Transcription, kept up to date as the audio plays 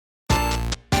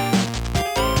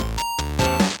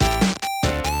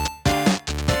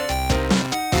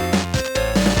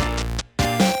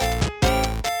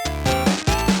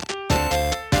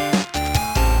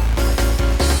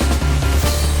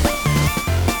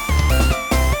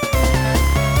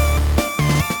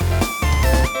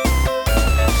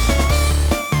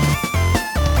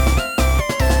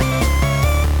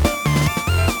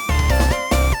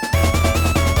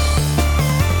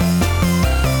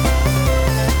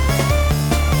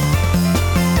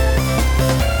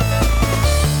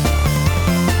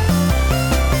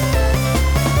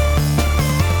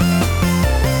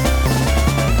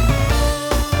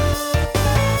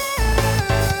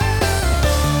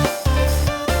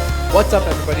What's up,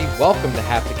 everybody? Welcome to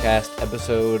Hapticast,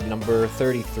 episode number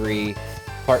 33,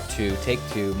 part 2, take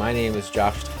 2. My name is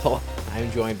Josh Tull. I'm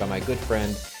joined by my good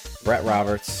friend, Brett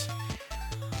Roberts.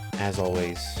 As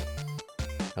always,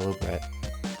 hello, Brett.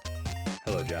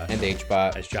 Hello, Josh. And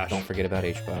HBot. As Josh. Don't forget about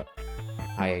HBot.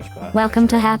 Hi, HBot. Welcome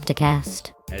to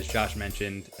Hapticast. As Josh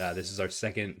mentioned, this is our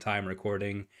second time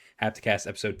recording Hapticast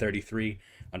episode 33.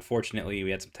 Unfortunately,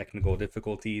 we had some technical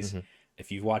difficulties. If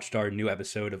you've watched our new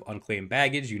episode of Unclaimed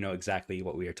Baggage, you know exactly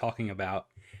what we are talking about.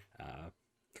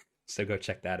 So go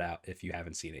check that out if you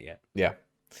haven't seen it yet. Yeah,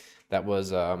 that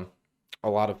was a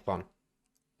lot of fun.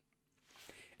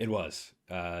 It was.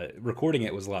 Recording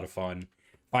it was a lot of fun.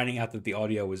 Finding out that the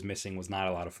audio was missing was not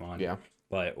a lot of fun. Yeah.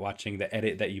 But watching the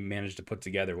edit that you managed to put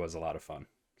together was a lot of fun.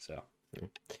 So.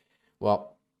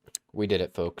 Well, we did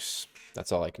it, folks.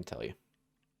 That's all I can tell you,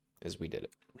 is we did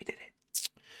it. We did it.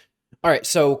 All right,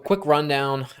 so quick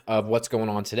rundown of what's going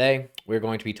on today. We're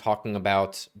going to be talking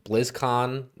about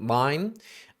BlizzCon line,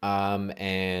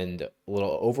 and a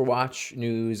little Overwatch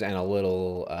news and a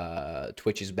little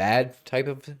Twitch is bad type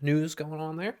of news going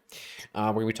on there.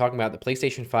 We're going to be talking about the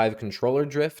PlayStation 5 controller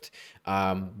drift,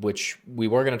 which we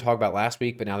were going to talk about last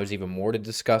week, but now there's even more to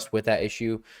discuss with that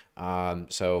issue.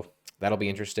 So that'll be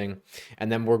interesting.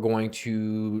 And then we're going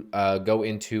to go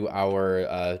into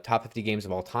our top 50 games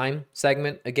of all time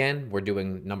segment again. We're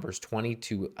doing numbers 20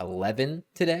 to 11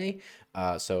 today.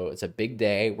 So it's a big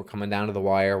day. We're coming down to the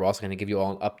wire. We're also going to give you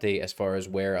all an update as far as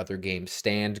where other games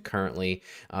stand currently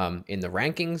in the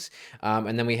rankings.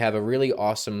 And then we have a really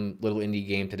awesome little indie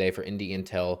game today for Indie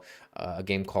Intel, a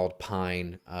game called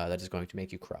Pine that is going to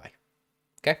make you cry.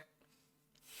 Okay?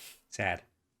 Sad.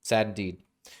 Sad indeed.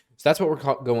 So that's what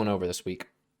we're going over this week.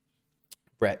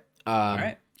 Brett. All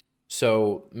right.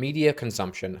 So media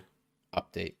consumption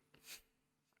update.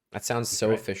 That sounds so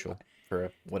right. official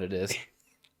for what it is.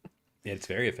 It's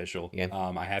very official. Yeah.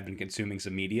 I have been consuming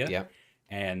some media. Yeah.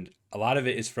 And a lot of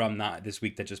it is from not this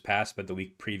week that just passed, but the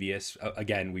week previous.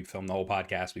 Again, we filmed the whole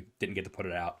podcast. We didn't get to put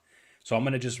it out. So I'm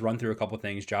going to just run through a couple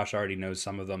things. Josh already knows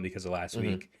some of them because of last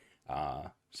week.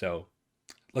 So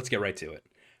let's get right to it.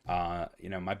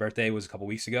 My birthday was a couple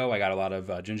weeks ago. I got a lot of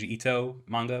Junji Ito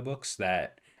manga books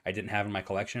that I didn't have in my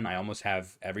collection. I almost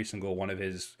have every single one of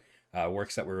his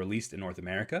works that were released in North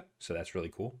America. So that's really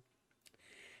cool.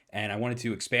 And I wanted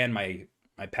to expand my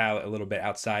palette a little bit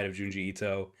outside of Junji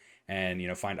Ito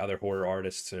and, find other horror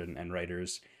artists and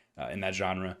writers in that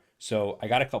genre. So I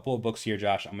got a couple of books here,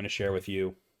 Josh, I'm going to share with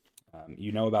you.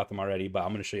 You know about them already, but I'm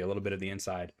going to show you a little bit of the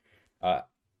inside. I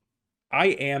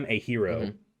Am a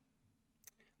Hero.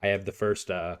 I have the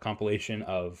first compilation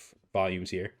of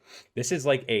volumes here. This is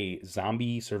like a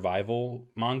zombie survival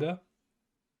manga.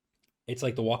 It's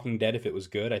like The Walking Dead if it was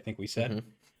good, I think we said.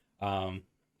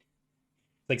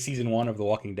 Like season 1 of The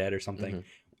Walking Dead or something.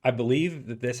 I believe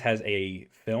that this has a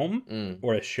film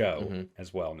or a show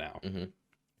as well now.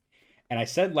 And I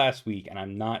said last week, and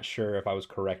I'm not sure if I was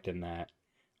correct in that,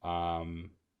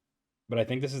 but I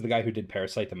think this is the guy who did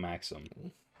Parasite the Maxim,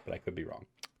 but I could be wrong.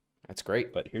 That's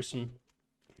great. But here's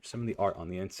some of the art on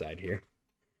the inside here.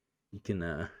 You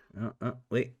can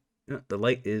wait, the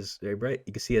light is very bright.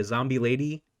 You can see a zombie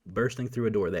lady bursting through a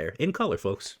door there in color,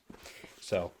 folks.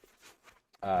 So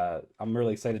I'm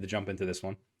really excited to jump into this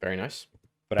one. Very nice.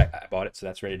 But I bought it, so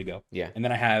that's ready to go. Yeah. And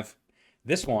then I have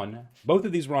this one. Both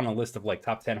of these were on a list of like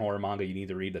top 10 horror manga you need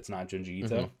to read that's not Junji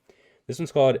Ito. This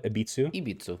one's called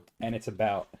Ibitsu. And it's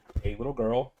about a little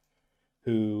girl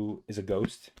who is a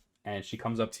ghost. And she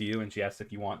comes up to you and she asks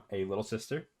if you want a little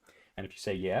sister. And if you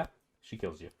say yeah, she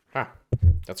kills you. Huh.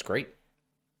 That's great.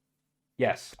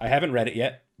 Yes. I haven't read it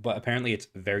yet, but apparently it's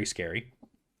very scary.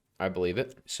 I believe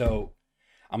it. So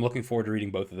I'm looking forward to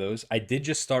reading both of those. I did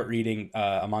just start reading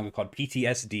a manga called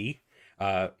PTSD.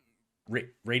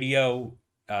 Radio...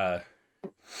 I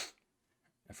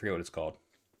forget what it's called.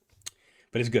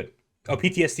 But it's good. Oh,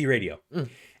 PTSD Radio.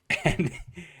 And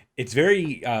it's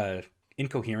very...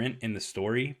 incoherent in the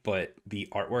story, but the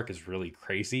artwork is really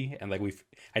crazy. And like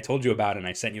I told you about it and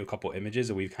I sent you a couple images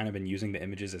and we've kind of been using the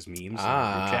images as memes in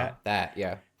our group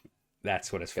chat.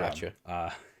 That's what it's from. Gotcha.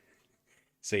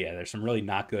 So yeah, there's some really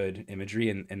not good imagery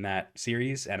in that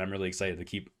series and I'm really excited to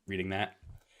keep reading that.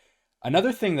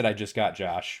 Another thing that I just got,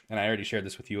 Josh, and I already shared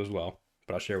this with you as well,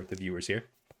 but I'll share with the viewers here.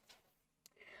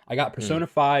 I got Persona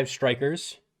 5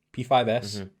 Strikers,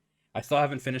 P5S. I still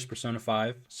haven't finished Persona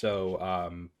 5, so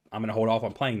I'm going to hold off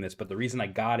on playing this, but the reason I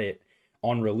got it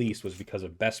on release was because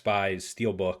of Best Buy's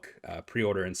Steelbook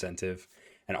pre-order incentive,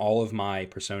 and all of my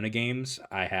Persona games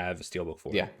I have a Steelbook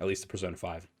for. Yeah. At least the Persona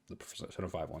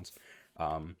 5 ones.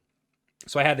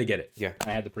 So I had to get it. Yeah.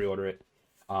 I had to pre-order it.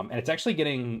 And it's actually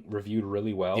getting reviewed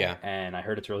really well. Yeah. And I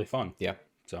heard it's really fun. Yeah.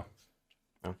 So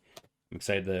Oh. I'm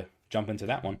excited to jump into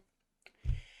that one.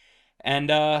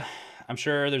 And I'm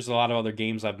sure there's a lot of other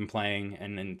games I've been playing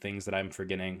and things that I'm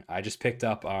forgetting. I just picked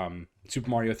up Super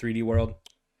Mario 3D World.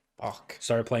 Fuck.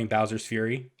 Started playing Bowser's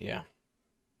Fury. Yeah.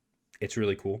 It's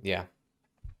really cool. Yeah.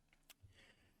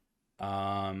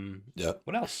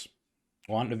 What else?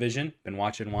 WandaVision. Been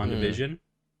watching WandaVision.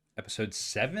 Episode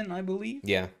 7, I believe.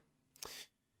 Yeah.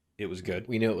 It was good.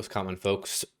 We knew it was coming,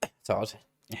 folks. That's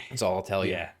all I'll tell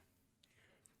you.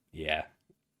 Yeah.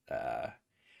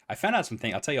 I found out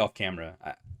something. I'll tell you off camera.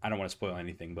 I don't want to spoil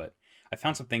anything, but I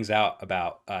found some things out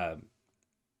about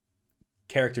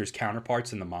characters'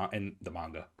 counterparts in the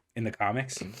manga, in the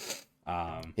comics.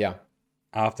 Yeah.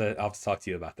 I'll have to talk to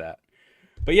you about that.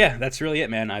 But yeah, that's really it,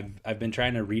 man. I've been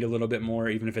trying to read a little bit more,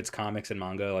 even if it's comics and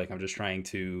manga. Like I'm just trying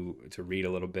to read a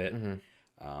little bit.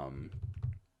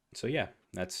 So yeah,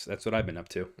 that's what I've been up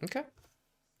to. Okay.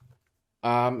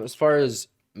 As far as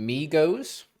me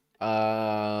goes,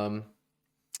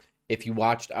 if you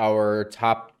watched our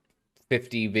top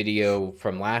 50 video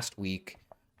from last week,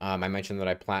 I mentioned that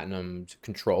I platinumed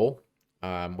Control,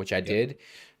 which I did.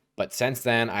 But since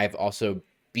then, I've also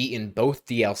beaten both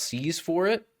DLCs for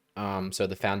it. So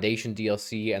the Foundation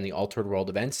DLC and the Altered World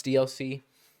Events DLC.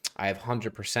 I have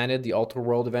 100%ed the Altered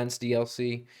World Events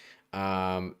DLC.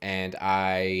 And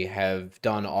I have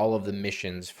done all of the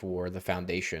missions for the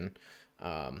Foundation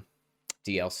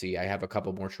DLC. I have a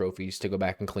couple more trophies to go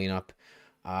back and clean up.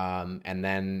 And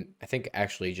then I think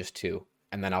actually just 2.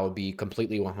 And then I'll be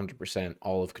completely 100%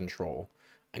 all of Control,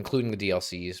 including the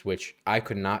DLCs, which I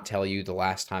could not tell you the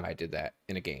last time I did that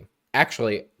in a game.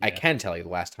 Actually, I can tell you the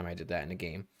last time I did that in a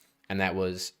game. And that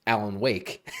was Alan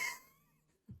Wake,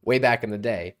 way back in the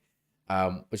day,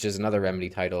 which is another Remedy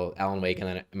title, Alan Wake and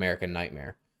then American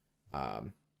Nightmare.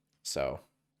 So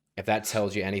if that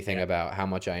tells you anything about how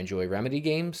much I enjoy Remedy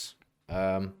games,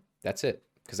 that's it,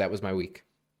 because that was my week.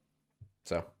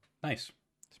 So nice.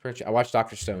 I watched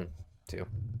Dr. Stone, too.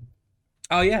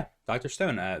 Oh, yeah. Dr.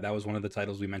 Stone. That was one of the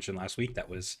titles we mentioned last week that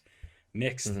was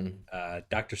mixed.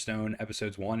 Dr. Stone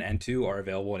episodes 1 and 2 are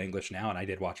available in English now, and I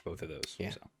did watch both of those.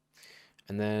 Yeah. So.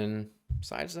 And then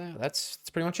besides that, that's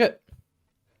pretty much it.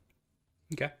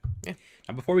 Okay. Yeah.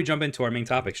 Now, before we jump into our main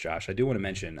topics, Josh, I do want to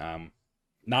mention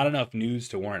not enough news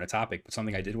to warrant a topic, but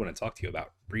something I did want to talk to you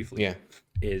about briefly. Yeah.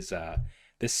 Is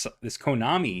this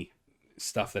Konami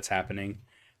stuff that's happening?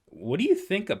 What do you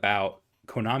think about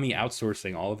Konami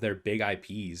outsourcing all of their big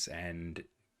IPs and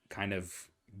kind of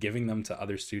giving them to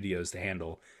other studios to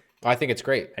handle? I think it's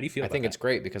great. How do you feel? I think it's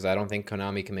great because I don't think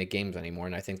Konami can make games anymore,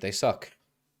 and I think they suck.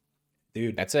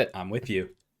 Dude, that's it. I'm with you.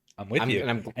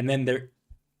 And then they're.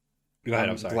 Go ahead.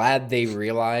 I'm sorry. Glad they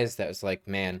realized that it's like,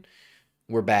 man,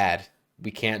 we're bad. We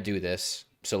can't do this,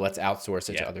 so let's outsource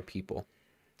it to other people.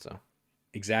 So.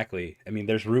 Exactly. I mean,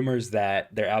 there's rumors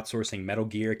that they're outsourcing Metal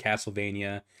Gear,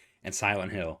 Castlevania, and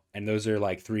Silent Hill, and those are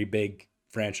like 3 big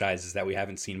franchises that we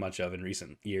haven't seen much of in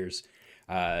recent years.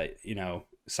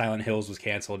 Silent Hills was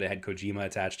canceled. It had Kojima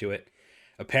attached to it.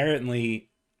 Apparently,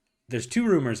 there's 2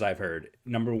 rumors I've heard.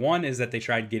 Number 1 is that they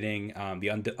tried getting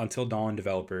the Until Dawn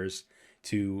developers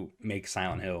to make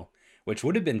Silent Hill, which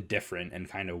would have been different and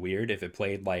kind of weird if it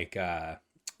played like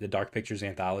the Dark Pictures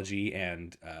anthology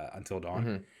and Until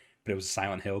Dawn, but it was a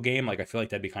Silent Hill game. Like I feel like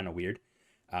that'd be kind of weird.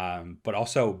 But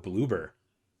also Bloober,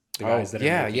 the guys that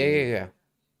are making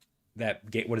that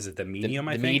game. What is it? The Medium.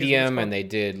 I think Medium, and they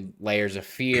did Layers of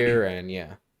Fear, and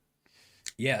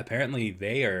yeah. Apparently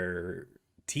they are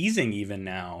teasing even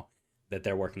now that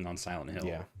they're working on Silent Hill.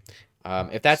 Yeah.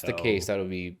 If that's the case, that would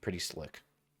be pretty slick.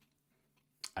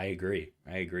 I agree,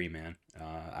 man.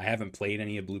 I haven't played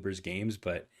any of Bloober's games,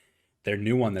 but their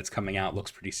new one that's coming out looks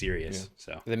pretty serious.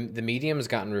 Yeah. So the Medium has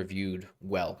gotten reviewed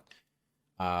well,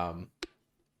 and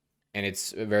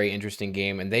it's a very interesting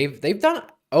game. And they've done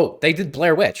they did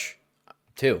Blair Witch,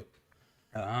 too.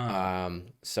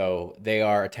 So they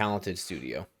are a talented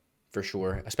studio for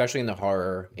sure, especially in the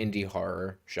indie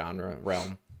horror genre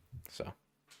realm. So,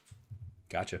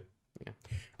 gotcha. Yeah.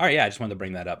 All right, yeah, I just wanted to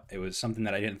bring that up. It was something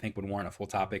that I didn't think would warrant a full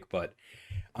topic, but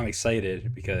I'm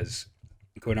excited because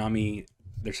Konami,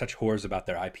 they're such whores about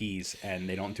their IPs and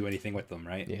they don't do anything with them,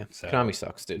 right? Yeah. So Konami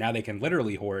sucks, dude. Now they can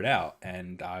literally whore it out,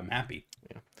 and I'm happy.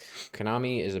 Yeah.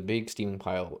 Konami is a big steaming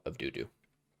pile of doo-doo.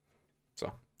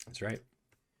 So that's right.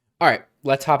 All right,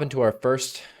 let's hop into our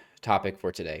first topic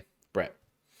for today, Brett.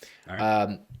 All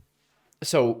right.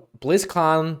 So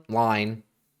BlizzCon line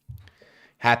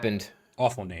happened.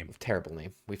 Awful name. Terrible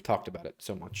name. We've talked about it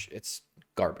so much. It's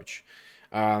garbage.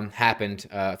 Happened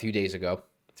a few days ago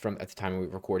at the time we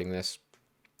were recording this.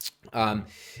 Um,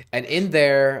 and in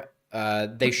there,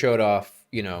 they showed off,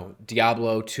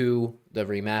 Diablo 2, the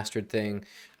remastered thing.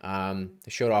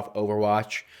 They showed off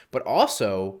Overwatch, but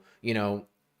also,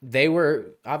 they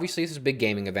were obviously this is a big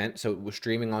gaming event, so it was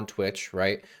streaming on Twitch,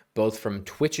 right? Both from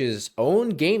Twitch's own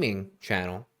gaming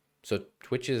channel, so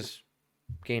Twitch's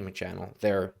gaming channel,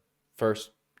 their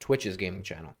first Twitch's gaming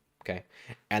channel, okay?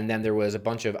 And then there was a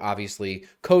bunch of obviously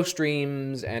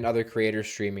co-streams and other creators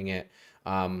streaming it.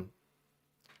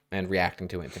 And reacting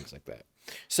to it and things like that.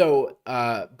 So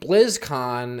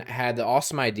BlizzCon had the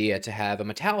awesome idea to have a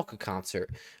Metallica concert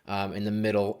in the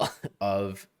middle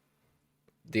of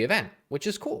the event, which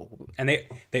is cool. And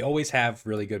they always have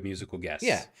really good musical guests.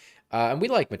 Yeah, and we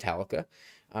like Metallica.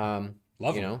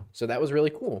 Love them. So that was really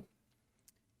cool.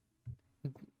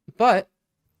 But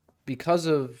because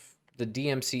of the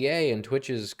DMCA and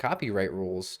Twitch's copyright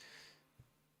rules,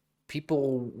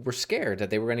 people were scared that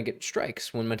they were going to get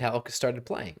strikes when Metallica started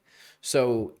playing.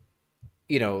 So,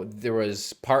 there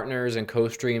was partners and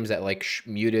co-streams that like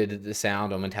muted the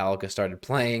sound when Metallica started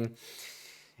playing.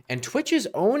 And Twitch's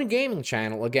own gaming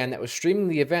channel, again, that was streaming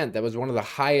the event, that was one of the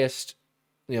highest,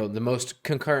 the most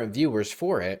concurrent viewers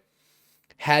for it,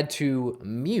 had to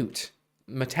mute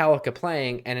Metallica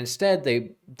playing, and instead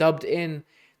they dubbed in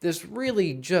this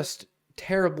really just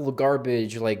terrible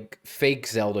garbage, like fake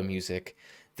Zelda music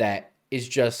that is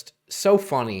just so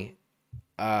funny.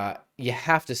 You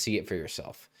have to see it for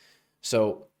yourself.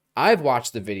 So I've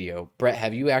watched the video. Brett,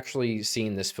 have you actually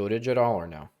seen this footage at all or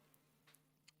no?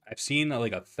 I've seen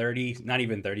like a 30, not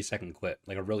even 30-second clip,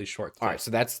 like a really short clip. All right, so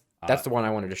that's the one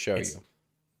I wanted to show you.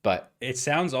 But it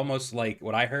sounds almost like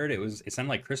what I heard. It sounded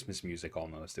like Christmas music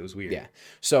almost. It was weird. Yeah.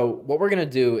 So what we're gonna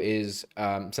do is,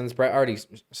 since Brett already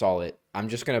saw it, I'm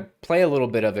just gonna play a little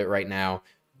bit of it right now,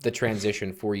 the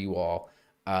transition for you all,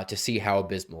 to see how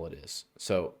abysmal it is.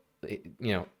 So,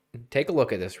 take a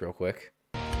look at this real quick.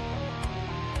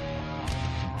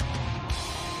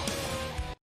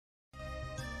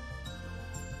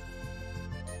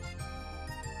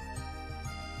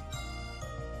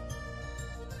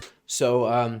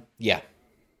 So, yeah,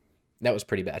 that was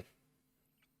pretty bad.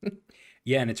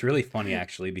 Yeah, and it's really funny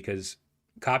actually because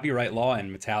copyright law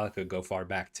and Metallica go far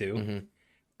back too.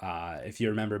 Mm-hmm. If you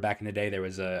remember back in the day, there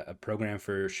was a program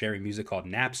for sharing music called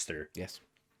Napster. Yes.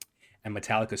 And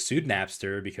Metallica sued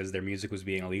Napster because their music was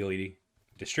being illegally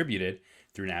distributed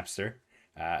through Napster.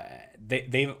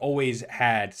 They've always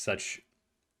had such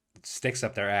sticks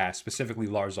up their ass, specifically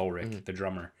Lars Ulrich, the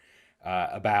drummer,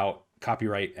 about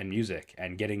copyright and music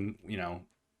and getting,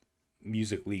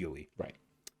 music legally. Right.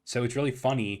 So it's really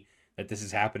funny that this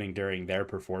is happening during their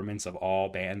performance of all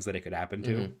bands that it could happen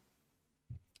to. Mm-hmm.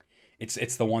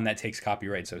 It's the one that takes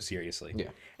copyright so seriously. Yeah.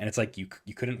 And it's like you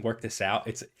couldn't work this out.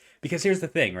 It's because here's the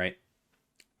thing, right?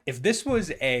 If this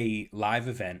was a live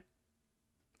event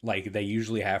like they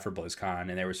usually have for BlizzCon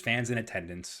and there was fans in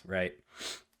attendance, right?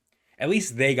 At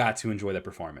least they got to enjoy the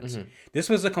performance. Mm-hmm. This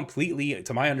was a completely,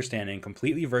 to my understanding,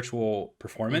 completely virtual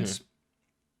performance. Mm-hmm.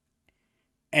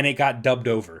 And it got dubbed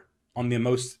over on the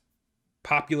most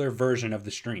popular version of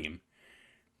the stream.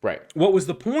 Right. What was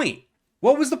the point?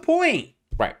 What was the point?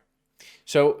 Right.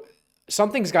 So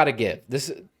something's got to give.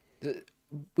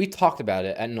 We talked about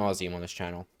it ad nauseum on this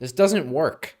channel. This doesn't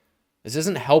work. This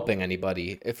isn't helping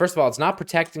anybody. First of all, it's not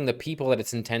protecting the people that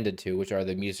it's intended to, which are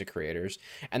the music creators.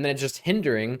 And then it's just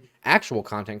hindering actual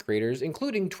content creators,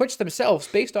 including Twitch themselves,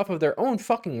 based off of their own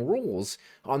fucking rules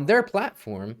on their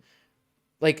platform.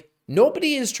 Like,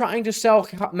 nobody is trying to sell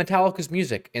Metallica's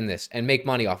music in this and make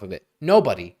money off of it.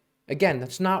 Nobody. Again,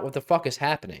 that's not what the fuck is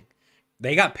happening.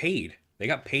 They got paid. They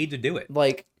got paid to do it.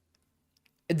 Like,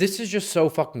 this is just so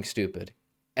fucking stupid.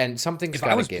 And something's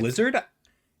got to give.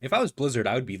 If I was Blizzard,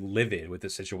 I would be livid with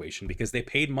this situation because they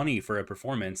paid money for a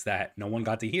performance that no one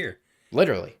got to hear.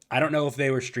 Literally. I don't know if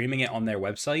they were streaming it on their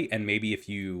website, and maybe if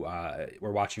you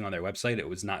were watching on their website, it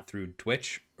was not through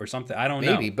Twitch or something. I don't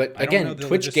know. Maybe, but again,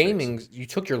 Twitch gaming, you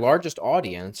took your largest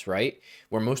audience, right?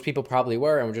 Where most people probably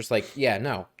were, and were just like, yeah,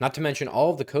 no. Not to mention all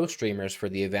of the co-streamers for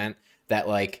the event that,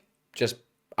 like, just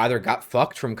either got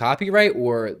fucked from copyright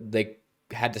or they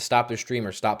had to stop their stream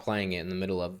or stop playing it in the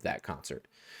middle of that concert.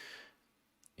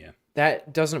 Yeah.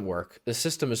 That doesn't work. The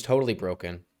system is totally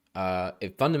broken.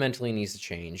 It fundamentally needs to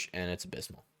change, and it's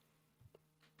abysmal.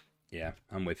 Yeah,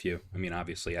 I'm with you. I mean,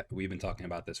 obviously, we've been talking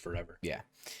about this forever. Yeah.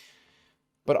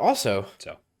 But also,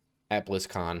 at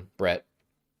BlizzCon, Brett,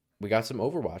 we got some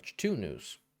Overwatch 2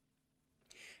 news.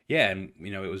 Yeah, and,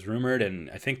 it was rumored, and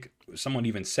I think someone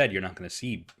even said you're not going to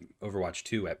see Overwatch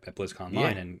 2 at BlizzCon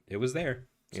Online, and it was there.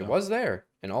 So. It was there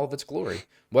in all of its glory.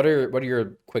 What are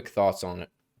your quick thoughts on it?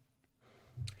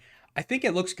 I think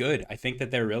it looks good. I think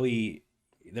that they're really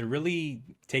they're really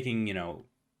taking,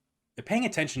 they're paying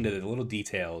attention to the little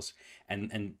details,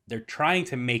 and they're trying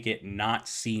to make it not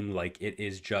seem like it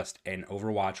is just an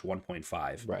Overwatch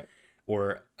 1.5 Right.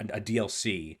 or a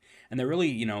DLC. And they're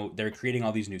really, they're creating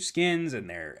all these new skins, and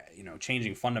they're,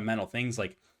 changing fundamental things.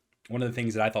 Like, one of the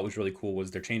things that I thought was really cool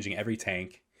was they're changing every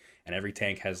tank, and every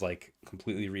tank has like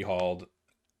completely rehauled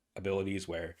abilities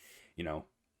where,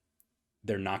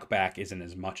 their knockback isn't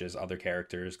as much as other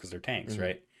characters because they're tanks,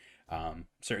 right?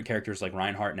 Certain characters like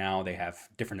Reinhardt now, they have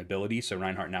different abilities. So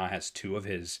Reinhardt now has two of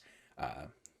his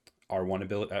R1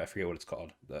 ability. I forget what it's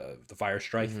called. The fire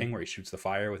strike thing where he shoots the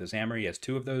fire with his hammer. He has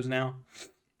two of those now.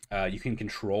 You can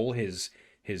control his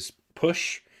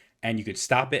push, and you could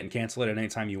stop it and cancel it at any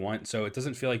time you want. So it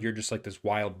doesn't feel like you're just like this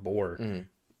wild boar.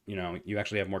 You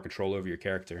actually have more control over your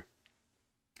character.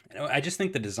 And I just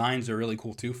think the designs are really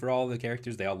cool too for all the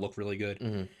characters. They all look really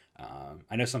good.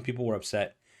 I know some people were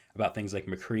upset about things like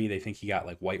McCree. They think he got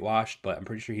like whitewashed, but I'm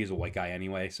pretty sure he's a white guy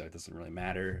anyway, so it doesn't really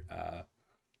matter.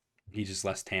 He's just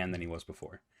less tan than he was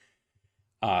before.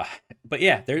 But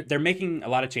yeah, they're making a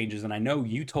lot of changes, and I know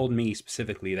you told me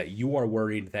specifically that you are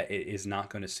worried that it is not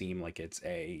going to seem like it's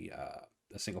a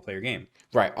single player game,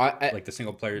 Right. like the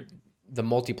single player, the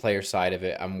multiplayer side of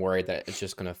it, I'm worried that it's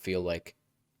just gonna feel like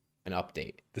an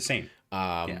update. the same.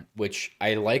 Which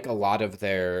I like a lot of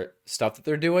their stuff that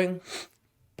they're doing,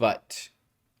 but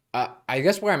I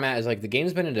guess where I'm at is like the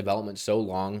game's been in development so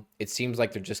long, it seems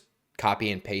like they're just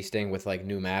copy and pasting with like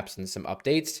new maps and some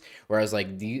updates, whereas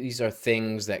like these are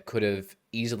things that could have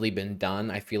easily been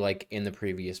done, I feel like, in the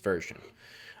previous version.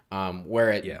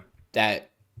 Where it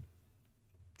that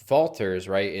falters,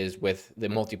 right, is with the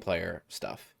multiplayer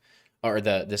stuff, or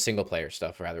the single player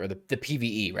stuff rather, or the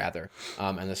PvE rather,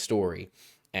 and the story,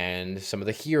 and some of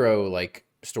the hero like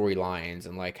storylines,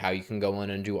 and like how you can go in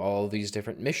and do all of these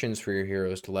different missions for your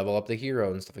heroes to level up the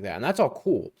hero and stuff like that, and that's all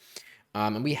cool.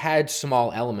 And we had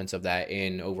small elements of that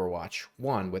in Overwatch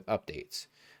 1 with updates.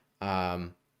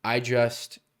 I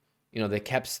just,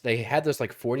 they had this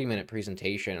like 40-minute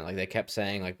presentation, and like they kept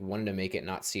saying like we wanted to make it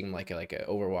not seem like a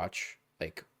Overwatch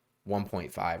like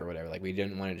 1.5 or whatever. Like we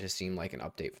didn't want it to seem like an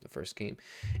update for the first game.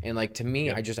 And like to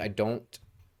me, I don't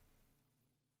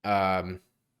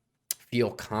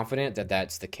feel confident that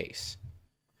that's the case.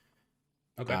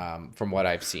 Okay. From what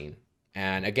I've seen.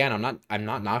 And again, I'm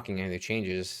not knocking any of the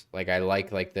changes. Like I like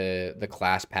the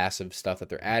class passive stuff that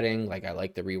they're adding. Like I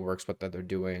like the reworks what that they're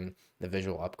doing. The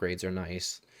visual upgrades are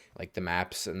nice. Like the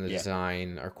maps and the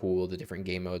design are cool. The different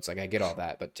game modes, like I get all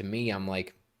that. But to me, I'm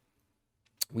like,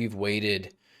 we've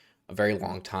waited a very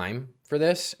long time for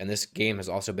this, and this game has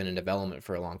also been in development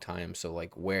for a long time. So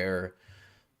like why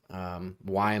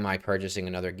am I purchasing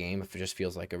another game if it just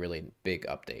feels like a really big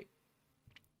update?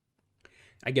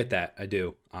 I get that. I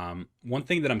do. One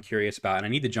thing that I'm curious about, and I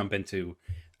need to jump into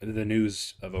the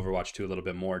news of Overwatch 2 a little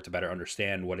bit more to better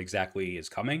understand what exactly is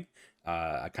coming.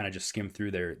 I kind of just skimmed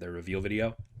through their reveal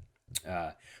video.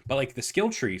 But like the skill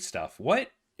tree stuff,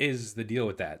 what is the deal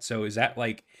with that? So is that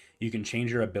like you can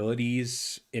change your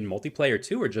abilities in multiplayer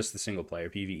too, or just the single player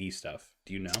PvE stuff?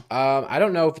 Do you know? I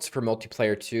don't know if it's for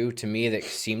multiplayer too. To me, that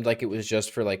seemed like it was just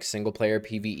for like single player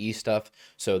PvE stuff,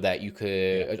 so that you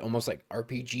could almost like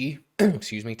RPG,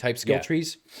 excuse me, type skill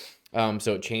trees.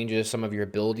 So it changes some of your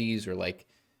abilities, or like,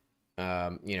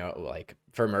 like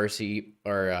for Mercy,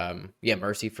 or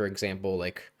Mercy, for example,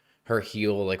 like her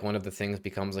heal, like one of the things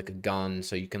becomes like a gun,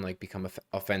 so you can like become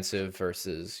offensive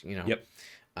versus,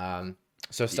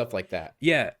 so stuff like that.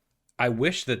 Yeah. I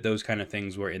wish that those kind of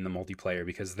things were in the multiplayer,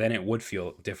 because then it would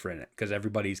feel different, because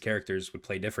everybody's characters would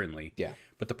play differently. Yeah.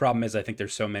 But the problem is I think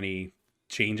there's so many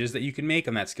changes that you can make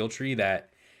on that skill tree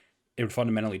that it would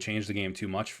fundamentally change the game too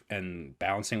much, and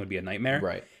balancing would be a nightmare.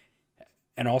 Right.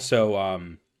 And also,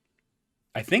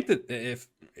 I think that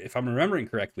if I'm remembering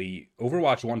correctly,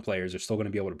 Overwatch 1 players are still going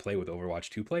to be able to play with Overwatch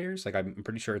 2 players. Like I'm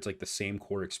pretty sure it's like the same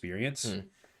core experience.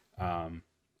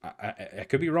 I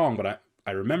could be wrong, but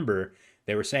I remember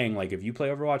they were saying like if you play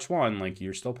Overwatch 1, like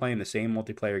you're still playing the same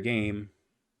multiplayer game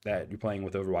that you're playing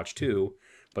with Overwatch 2,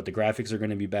 but the graphics are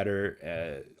going to be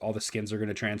better. All the skins are going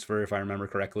to transfer, if I remember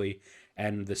correctly,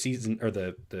 and the season, or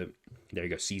the there you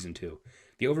go, season 2.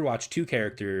 The Overwatch 2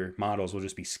 character models will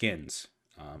just be skins.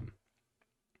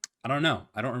 I don't know.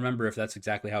 I don't remember if that's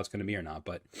exactly how it's going to be or not,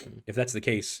 but if that's the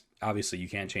case, obviously you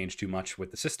can't change too much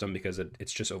with the system because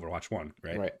it's just Overwatch 1,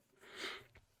 right? Right.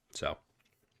 So,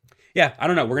 yeah, I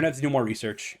don't know. We're going to have to do more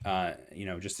research,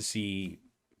 just to see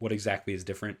what exactly is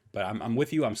different. But I'm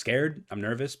with you. I'm scared. I'm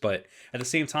nervous. But at the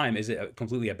same time, is it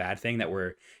completely a bad thing that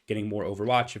we're getting more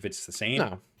Overwatch if it's the same?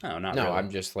 No, not really. I'm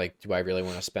just like, do I really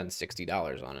want to spend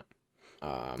 $60 on it?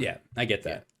 Yeah, I get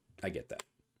that. I get that.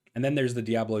 And then there's the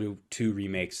Diablo 2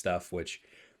 remake stuff, which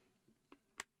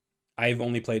I've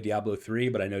only played Diablo 3,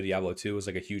 but I know Diablo 2 was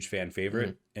like a huge fan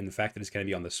favorite. And the fact that it's going to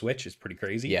be on the Switch is pretty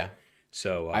crazy. Yeah,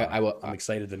 So I will. I'm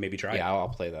excited to maybe try it. Yeah, I'll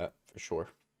play that for sure.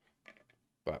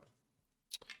 But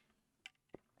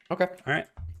okay, All right.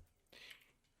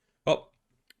 Well,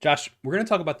 Josh, we're going to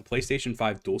talk about the PlayStation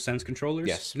 5 DualSense controllers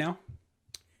Yes. now.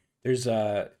 There's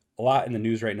a lot in the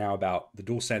news right now about the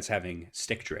DualSense having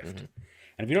stick drift.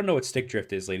 And if you don't know what stick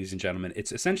drift is, ladies and gentlemen,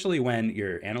 it's essentially when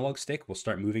your analog stick will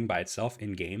start moving by itself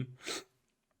in game.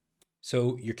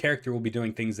 So your character will be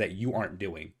doing things that you aren't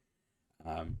doing.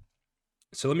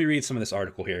 So let me read some of this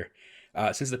article here.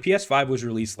 Since the PS5 was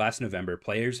released last November,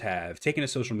 players have taken to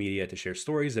social media to share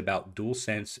stories about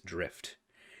DualSense drift.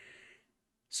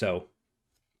 So,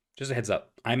 just a heads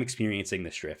up, I'm experiencing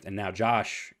this drift, and now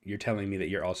Josh, you're telling me that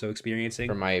you're also experiencing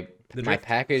for my the my drift?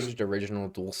 packaged original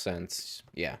DualSense,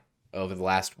 yeah, over the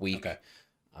last week, Okay.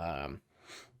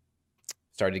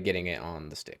 started getting it on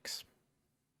the sticks.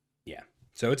 Yeah.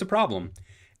 So it's a problem.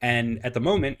 And at the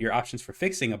moment, your options for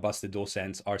fixing a busted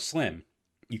DualSense are slim.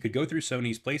 You could go through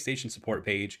Sony's PlayStation support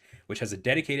page, which has a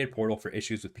dedicated portal for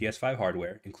issues with PS5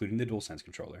 hardware, including the DualSense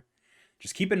controller.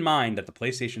 Just keep in mind that the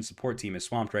PlayStation support team is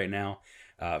swamped right now,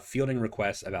 fielding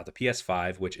requests about the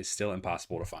PS5, which is still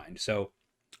impossible to find. So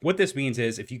what this means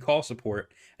is if you call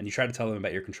support and you try to tell them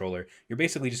about your controller, you're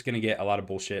basically just going to get a lot of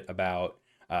bullshit about,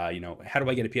 how do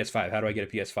I get a PS5? How do I get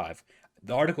a PS5?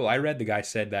 The article I read, the guy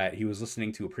said that he was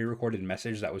listening to a pre-recorded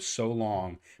message that was so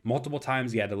long, multiple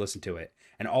times he had to listen to it.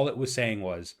 And all it was saying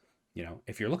was,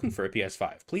 if you're looking for a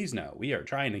PS5, please know we are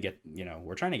trying to get,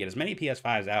 we're trying to get as many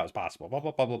PS5s out as possible, blah,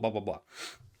 blah, blah, blah, blah, blah, blah.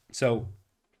 So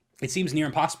it seems near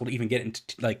impossible to even get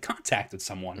into contact with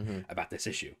someone about this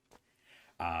issue.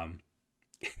 I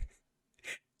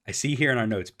see here in our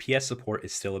notes, PS support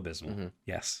is still abysmal.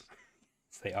 Yes,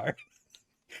 they are.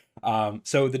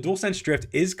 So the DualSense Drift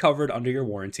is covered under your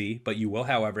warranty, but you will,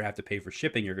 however, have to pay for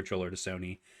shipping your controller to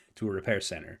Sony to a repair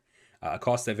center. A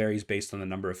cost that varies based on the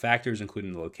number of factors,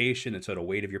 including the location and total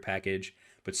weight of your package,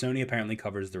 but Sony apparently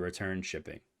covers the return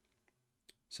shipping.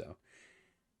 So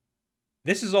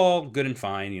this is all good and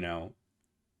fine,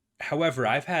 However,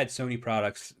 I've had Sony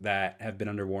products that have been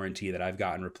under warranty that I've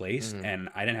gotten replaced, and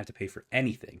I didn't have to pay for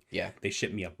anything. Yeah. They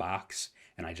shipped me a box,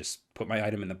 and I just put my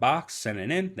item in the box, sent it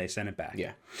in, they sent it back.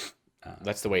 Yeah.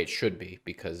 That's the way it should be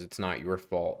because it's not your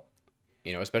fault.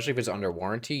 Especially if it's under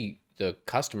warranty, the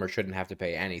customer shouldn't have to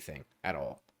pay anything at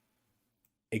all.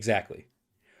 Exactly.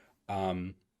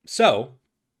 So,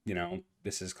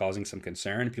 this is causing some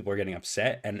concern. People are getting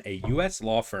upset, and a U.S.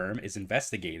 law firm is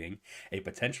investigating a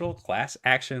potential class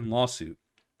action lawsuit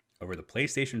over the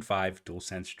PlayStation 5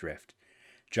 DualSense Drift.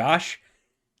 Josh,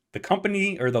 the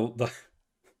company or the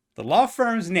law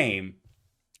firm's name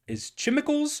is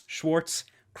Chemicals, Schwartz,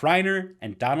 Kreiner,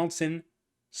 and Donaldson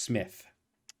Smith.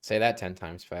 Say that 10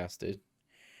 times fast, dude.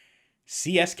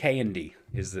 CSK&D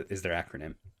is their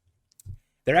acronym.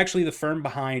 They're actually the firm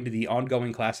behind the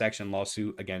ongoing class action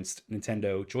lawsuit against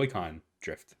Nintendo Joy-Con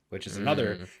drift, which is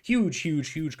another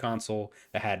huge console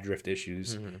that had drift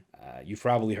issues. You've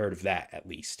probably heard of that at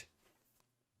least.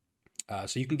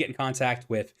 So you can get in contact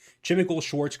with Chemical,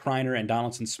 Schwartz, Kreiner, and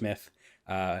Donaldson Smith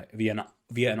via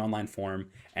an online form,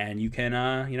 and you can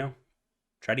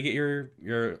try to get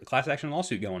your class action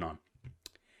lawsuit going on.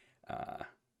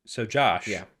 So Josh,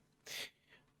 Yeah.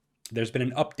 there's been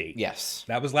an update. Yes.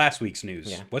 That was last week's news.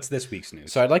 Yeah. What's this week's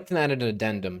news? So I'd like to add an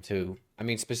addendum to,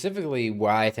 specifically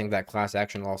why I think that class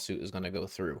action lawsuit is going to go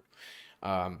through.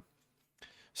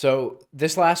 So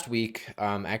this last week,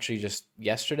 actually just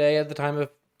yesterday at the time of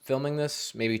filming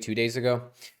this, maybe 2 days ago,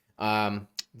 the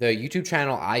YouTube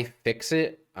channel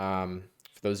iFixit, for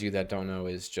those of you that don't know,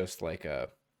 is just like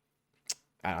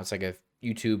it's like a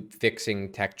YouTube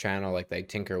fixing tech channel. Like they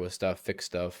tinker with stuff, fix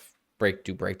stuff,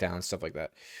 do breakdowns, stuff like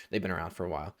that. They've been around for a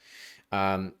while.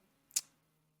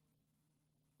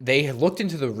 They looked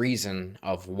into the reason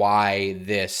of why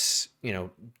this,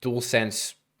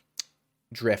 DualSense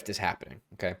drift is happening.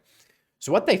 Okay.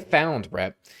 So what they found,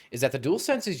 Brett, is that the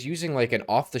DualSense is using like an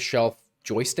off-the-shelf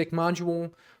joystick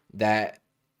module that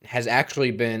has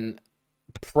actually been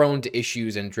prone to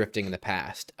issues and drifting in the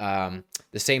past. The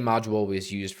same module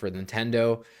was used for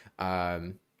Nintendo,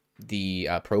 the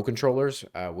Pro controllers,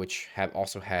 which have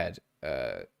also had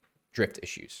drift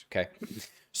issues. Okay.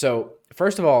 So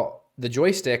first of all, the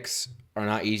joysticks are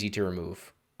not easy to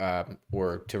remove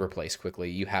or to replace quickly.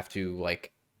 You have to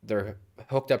they're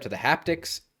hooked up to the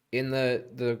haptics in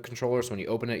the controller. So when you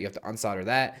open it, you have to unsolder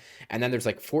that. And then there's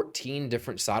 14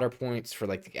 different solder points for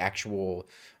the actual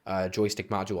joystick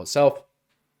module itself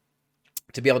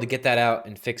to be able to get that out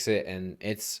and fix it. And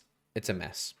it's a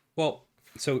mess. Well,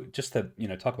 so just to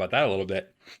talk about that a little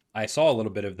bit, I saw a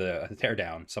little bit of the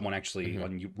teardown. Someone actually Hmm.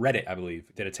 on Reddit, I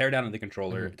believe, did a teardown of the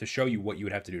controller Hmm. to show you what you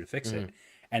would have to do to fix Hmm. it,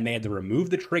 and they had to remove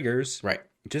the triggers Right.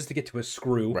 just to get to a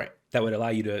screw Right. that would allow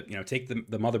you to take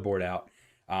the motherboard out,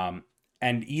 um,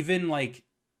 and even like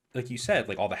you said,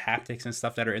 like all the haptics and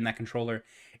stuff that are in that controller.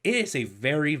 It is a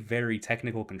very very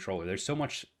technical controller. There's so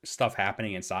much stuff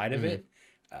happening inside of Hmm. it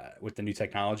with the new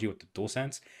technology with the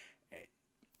DualSense.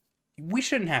 We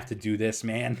shouldn't have to do this,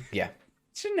 man. Yeah.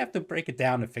 Shouldn't have to break it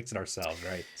down and fix it ourselves,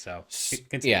 right? So Yeah.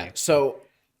 continue. So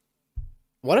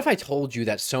what if I told you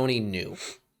that Sony knew,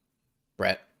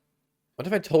 Brett? What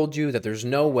if I told you that there's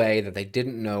no way that they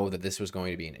didn't know that this was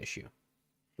going to be an issue?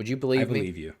 Would you I believe me?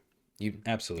 believe you. You,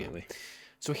 yeah. Absolutely.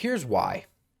 So here's why.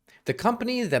 The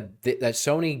company that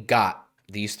Sony got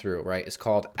these through, right, is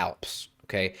called Alps,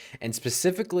 okay? And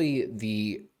specifically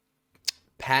the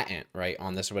patent, right,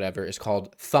 on this or whatever is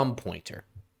called Thumb Pointer,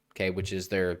 okay, which is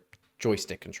their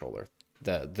joystick controller,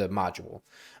 the module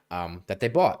that they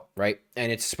bought, right?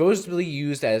 And it's supposedly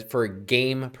used as for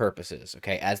game purposes,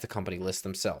 okay, as the company lists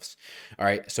themselves. All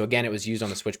right. So again, it was used on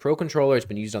the Switch Pro controller. It's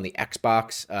been used on the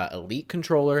Xbox Elite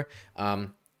controller,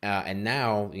 and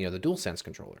now the DualSense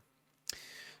controller.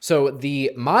 So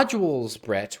the modules,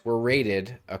 Brett, were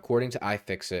rated according to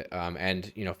iFixit,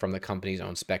 and from the company's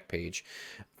own spec page,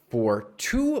 for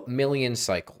 2 million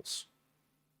cycles.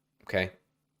 Okay.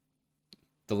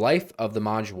 The life of the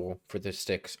module for the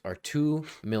sticks are 2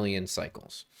 million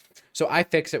cycles. So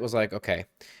iFixit was like, okay,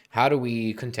 how do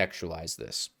we contextualize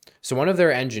this? So one of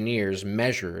their engineers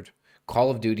measured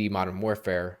Call of Duty Modern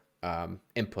Warfare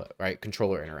input, right?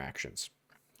 Controller interactions,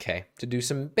 okay, to do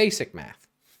some basic math.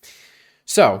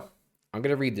 So I'm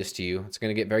going to read this to you. It's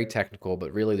going to get very technical,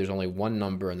 but really there's only one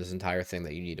number in this entire thing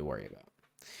that you need to worry about.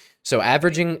 So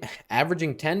averaging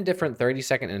 10 different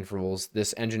 30-second intervals,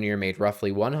 this engineer made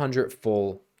roughly 100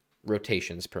 full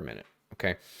rotations per minute.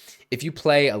 Okay. If you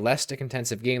play a less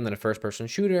stick-intensive game than a first-person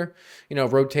shooter,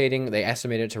 rotating, they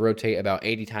estimate it to rotate about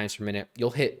 80 times per minute. You'll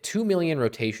hit 2 million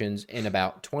rotations in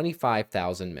about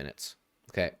 25,000 minutes.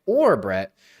 Okay. Or,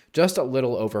 Brett, just a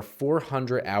little over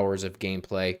 400 hours of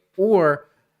gameplay, or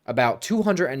about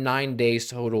 209 days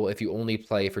total if you only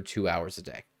play for 2 hours a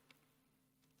day.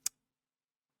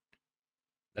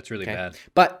 That's really Okay. bad.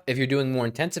 But if you're doing more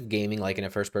intensive gaming, like in a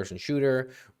first-person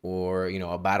shooter or,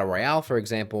 a battle royale, for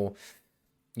example,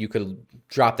 you could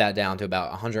drop that down to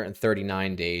about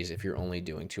 139 days if you're only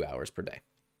doing 2 hours per day.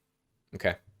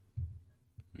 Okay.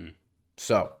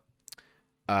 So,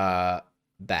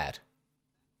 bad.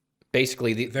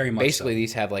 Basically, Very much so.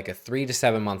 these have like a 3 to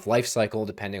 7 month life cycle,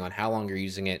 depending on how long you're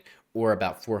using it, or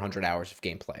about 400 hours of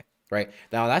gameplay. Right.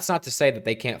 Now, that's not to say that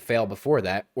they can't fail before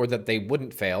that or that they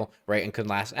wouldn't fail, right, and could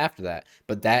last after that.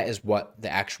 But that is what the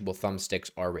actual thumbsticks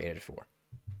are rated for.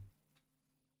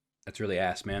 That's really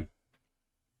ass, man.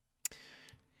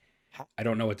 I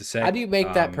don't know what to say. How do you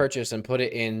make that purchase and put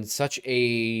it in such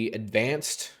a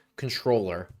advanced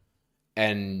controller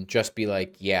and just be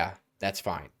like, yeah, that's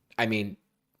fine? I mean,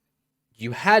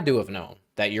 you had to have known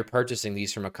that you're purchasing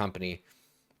these from a company,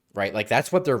 right? Like, that's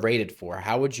what they're rated for.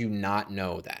 How would you not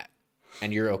know that?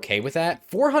 And you're okay with that?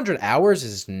 400 hours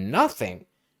is nothing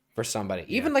for somebody.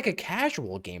 Even like a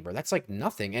casual gamer, that's like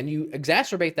nothing. And you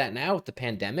exacerbate that now with the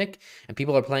pandemic and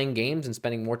people are playing games and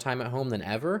spending more time at home than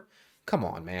ever. Come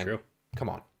on, man. True. Come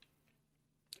on.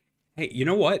 Hey, you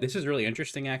know what? This is really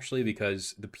interesting actually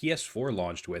because the PS4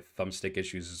 launched with thumbstick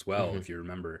issues as well. If you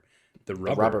remember, the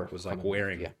rubber was like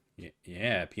wearing,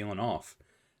 peeling off.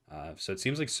 So it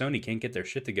seems like Sony can't get their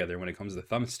shit together when it comes to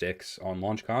thumbsticks on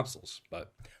launch consoles.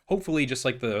 But hopefully, just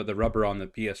like the rubber on the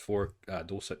PS4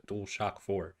 DualShock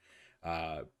 4,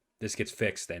 this gets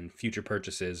fixed and future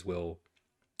purchases will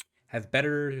have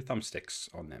better thumbsticks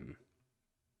on them.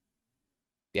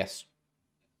 Yes.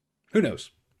 Who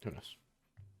knows? Who knows?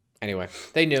 Anyway,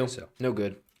 they knew. So. No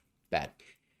good. Bad.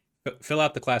 Fill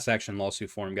out the class action lawsuit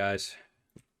form, guys.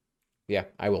 Yeah,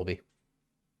 I will be.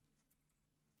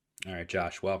 All right,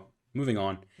 Josh. Well, moving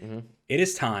on. It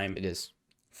is time. It is.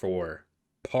 For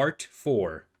part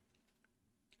 4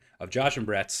 of Josh and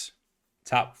Brett's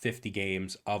top 50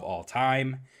 games of all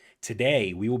time.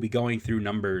 Today, we will be going through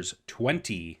numbers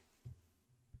 20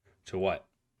 to what?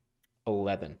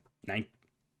 11.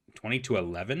 20 to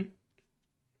 11?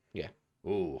 Yeah.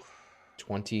 Ooh.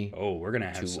 20. Oh, we're going to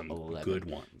have some 11. good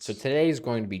ones. So today is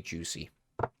going to be juicy.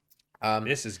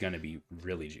 This is going to be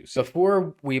really juicy.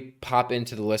 Before we pop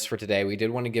into the list for today, we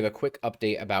did want to give a quick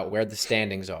update about where the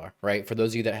standings are, right? For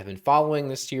those of you that have been following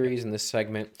this series and this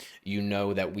segment, you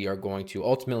know that we are going to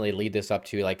ultimately lead this up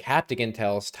to like Haptic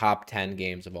Intel's top 10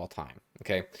 games of all time,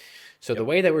 okay? So the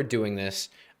way that we're doing this,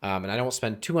 And I don't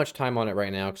spend too much time on it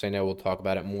right now because I know we'll talk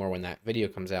about it more when that video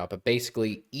comes out. But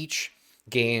basically, each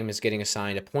game is getting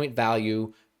assigned a point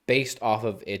value based off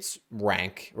of its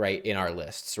rank, right, in our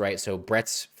lists, right? So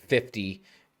Brett's 50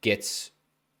 gets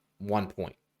 1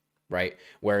 point, right?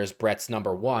 Whereas Brett's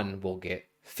number 1 will get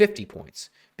 50 points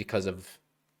because of,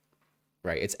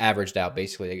 right, it's averaged out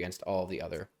basically against all the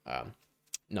other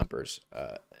numbers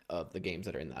of the games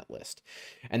that are in that list.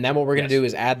 And then what we're going to do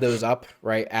is add those up,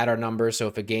 right? Add our numbers. So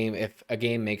if a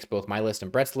game makes both my list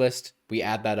and Brett's list, we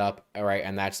add that up, all right?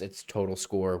 And that's its total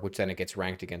score, which then it gets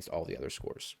ranked against all the other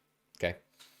scores. Okay.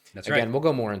 That's right. Again, we'll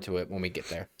go more into it when we get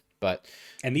there.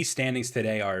 And these standings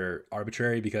today are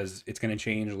arbitrary because it's going to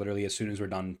change literally as soon as we're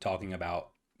done talking about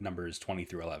numbers 20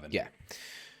 through 11. Yeah.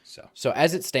 So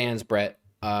as it stands, Brett,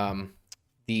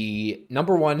 the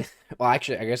number 1, well,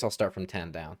 actually, I guess I'll start from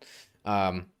 10 down.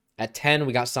 At 10,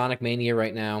 we got Sonic Mania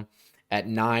right now. At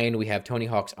 9, we have Tony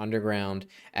Hawk's Underground.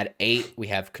 At 8, we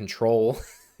have Control.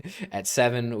 At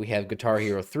 7, we have Guitar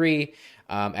Hero 3.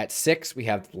 At 6, we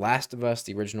have The Last of Us,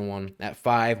 the original one. At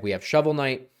 5, we have Shovel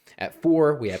Knight. At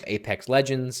 4, we have Apex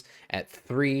Legends. At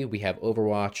 3, we have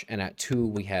Overwatch. And at 2,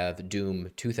 we have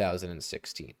Doom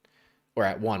 2016. Or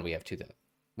at 1, we have 2000.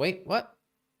 Wait, what?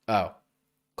 Oh.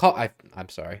 I'm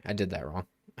sorry. I did that wrong.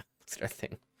 What's our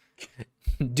thing?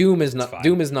 Doom is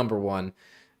number 1.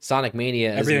 Sonic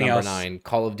Mania is number 9.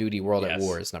 Call of Duty World at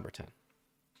War is number 10.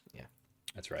 Yeah.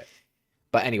 That's right.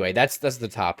 But anyway, that's the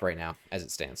top right now as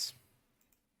it stands.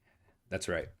 That's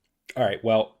right. All right.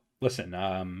 Well, listen,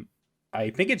 I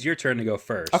think it's your turn to go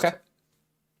first. Okay.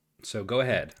 So go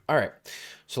ahead. All right.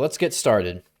 So let's get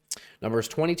started. Numbers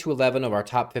 20 to 11 of our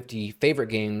top 50 favorite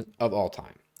games of all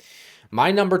time.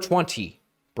 My number 20,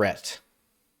 Brett.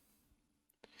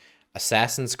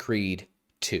 Assassin's Creed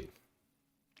 2.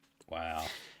 Wow.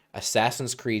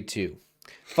 Assassin's Creed 2.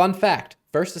 Fun fact,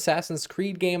 first Assassin's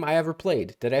Creed game I ever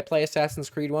played. Did I play Assassin's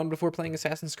Creed 1 before playing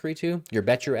Assassin's Creed 2? You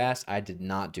bet your ass I did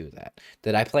not do that.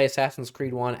 Did I play Assassin's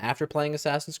Creed 1 after playing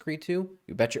Assassin's Creed 2?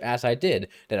 You bet your ass I did.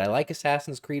 Did I like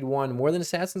Assassin's Creed 1 more than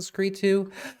Assassin's Creed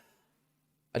 2?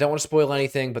 I don't want to spoil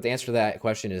anything, but the answer to that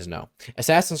question is no.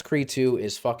 Assassin's Creed 2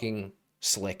 is fucking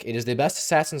slick. It is the best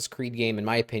Assassin's Creed game, in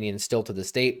my opinion, still to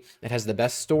this date. It has the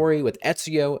best story with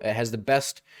Ezio. It has the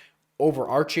best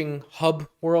overarching hub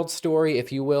world story,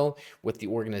 if you will, with the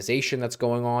organization that's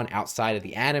going on outside of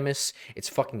the Animus. It's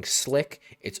fucking slick.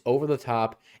 It's over the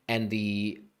top. And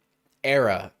the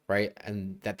era, right,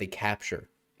 and that they capture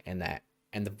and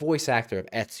the voice actor of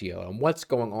Ezio and what's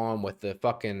going on with the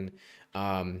fucking,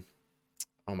 oh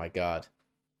my God,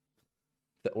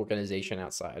 the organization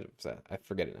outside. I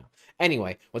forget it now.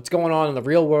 Anyway, what's going on in the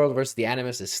real world versus the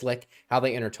Animus is slick. How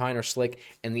they intertwine are slick.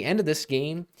 And the end of this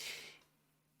game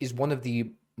is one of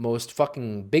the most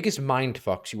fucking biggest mind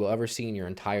fucks you will ever see in your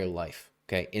entire life.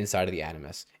 Okay, inside of the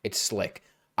Animus. It's slick.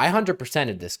 I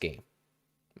 100%ed this game.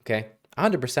 Okay,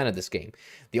 100%ed this game.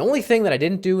 The only thing that I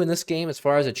didn't do in this game as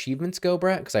far as achievements go,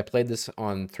 Brett, because I played this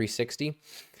on 360, do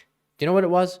you know what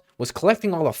it was? Was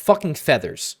collecting all the fucking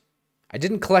feathers. I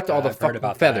didn't collect all the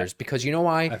fucking feathers because you know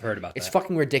why? I've heard about that. It's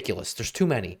fucking ridiculous. There's too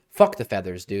many. Fuck the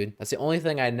feathers, dude. That's the only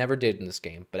thing I never did in this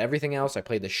game. But everything else, I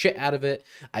played the shit out of it.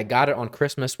 I got it on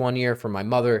Christmas one year for my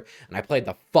mother, and I played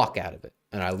the fuck out of it.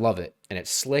 And I love it. And it's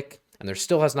slick. And there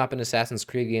still has not been an Assassin's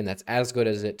Creed game that's as good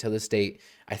as it to this date.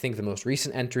 I think the most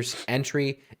recent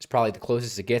entry is probably the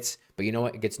closest it gets. But you know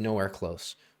what? It gets nowhere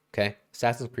close. Okay?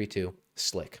 Assassin's Creed 2,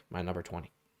 slick. My number 20.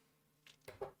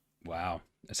 Wow.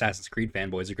 Assassin's Creed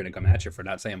fanboys are going to come at you for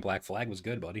not saying Black Flag was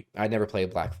good, buddy. I never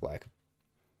played Black Flag.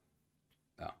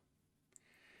 Oh.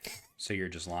 So you're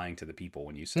just lying to the people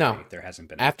when you say there hasn't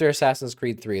been... After Assassin's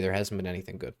Creed 3, there hasn't been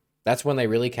anything good. That's when they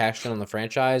really cashed in on the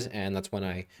franchise, and that's when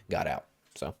I got out.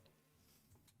 So,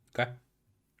 okay.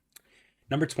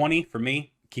 Number 20 for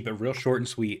me, keep it real short and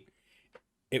sweet.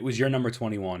 It was your number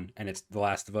 21, and it's The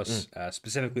Last of Us,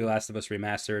 specifically Last of Us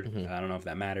Remastered. Mm-hmm. I don't know if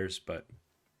that matters, but...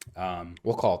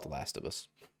 we'll call it The Last of Us.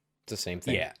 It's the same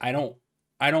thing. Yeah, I don't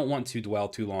want to dwell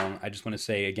too long. I just want to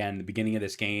say again, the beginning of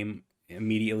this game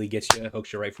immediately gets you,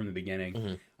 hooks you right from the beginning.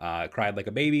 Mm-hmm. Cried like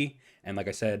a baby, and like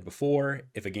I said before,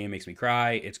 if a game makes me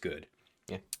cry, it's good.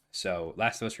 Yeah. So,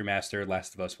 Last of Us Remastered,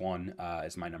 Last of Us 1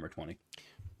 is my number 20.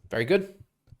 Very good.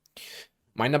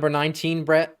 My number 19,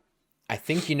 Brett. I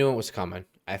think you knew it was coming.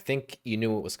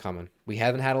 We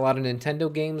haven't had a lot of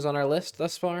Nintendo games on our list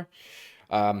thus far.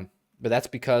 But that's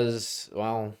because,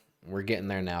 well, we're getting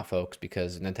there now, folks,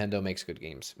 because Nintendo makes good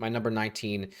games. My number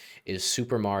 19 is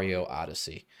Super Mario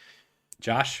Odyssey.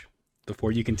 Josh,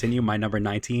 before you continue, my number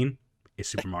 19 is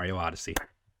Super Mario Odyssey.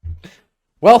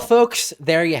 Well, folks,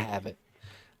 there you have it.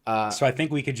 So I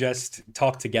think we could just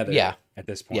talk together Yeah. at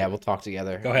this Yeah, point. we'll talk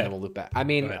together Go and then ahead. we'll loop back. I Go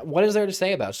mean, ahead. what is there to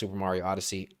say about Super Mario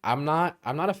Odyssey? I'm not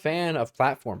a fan of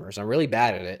platformers. I'm really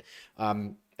bad at it.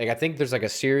 Like I think there's like a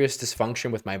serious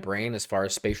dysfunction with my brain as far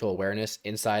as spatial awareness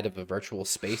inside of a virtual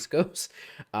space goes.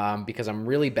 Because I'm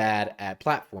really bad at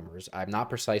platformers. I'm not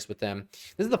precise with them.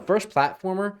 This is the first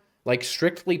platformer, like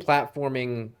strictly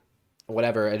platforming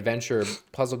whatever adventure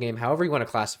puzzle game, however you want to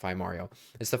classify Mario.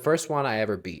 It's the first one I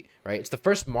ever beat, right? It's the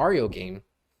first Mario game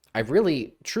I've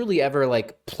really truly ever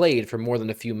like played for more than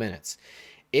a few minutes.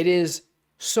 It is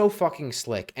so fucking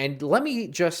slick. And let me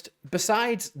just,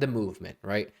 besides the movement,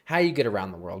 right? How you get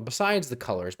around the world, besides the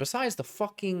colors, besides the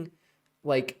fucking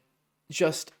like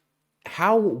just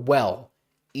how well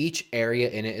each area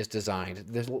in it is designed,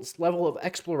 this level of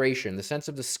exploration, the sense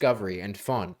of discovery and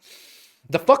fun.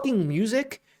 The fucking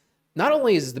music, not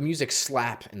only is the music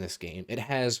slap in this game, it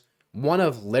has one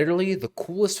of literally the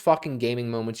coolest fucking gaming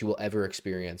moments you will ever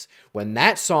experience. When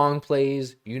that song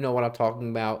plays, you know what I'm talking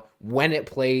about. When it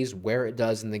plays, where it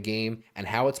does in the game, and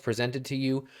how it's presented to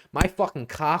you. My fucking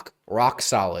cock, rock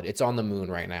solid. It's on the moon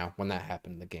right now when that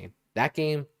happened in the game. That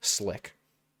game, slick.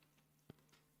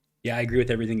 Yeah, I agree with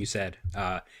everything you said.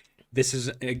 This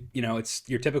is, it's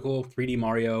your typical 3D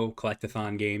Mario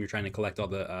collectathon game. You're trying to collect all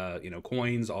the,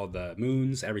 coins, all the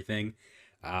moons, everything.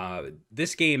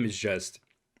 This game is just,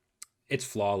 it's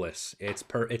flawless. It's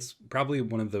probably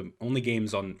one of the only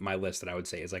games on my list that I would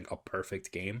say is like a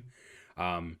perfect game.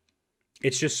 Um,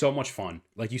 it's just so much fun.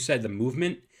 Like you said, the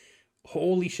movement,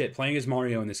 holy shit, playing as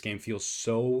Mario in this game feels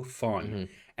so fun. Hmm.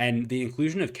 And the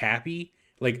inclusion of Cappy,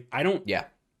 like Yeah.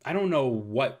 I don't know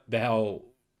what the hell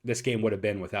this game would have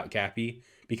been without Cappy,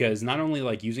 because not only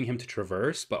like using him to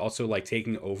traverse, but also like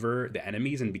taking over the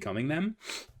enemies and becoming them.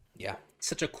 Yeah. It's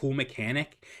such a cool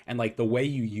mechanic, and like the way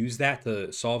you use that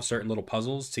to solve certain little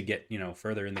puzzles to get,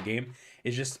 further in the game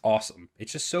is just awesome.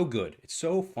 It's just so good. It's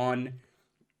so fun.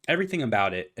 Everything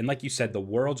about it. And like you said, the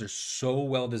worlds are so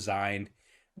well designed.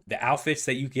 The outfits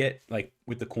that you get like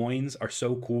with the coins are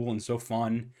so cool and so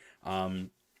fun. Um,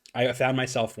 I found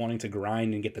myself wanting to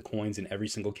grind and get the coins in every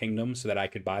single kingdom so that I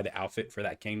could buy the outfit for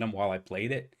that kingdom while I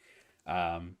played it.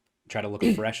 Try to look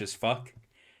fresh as fuck.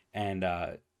 And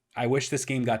I wish this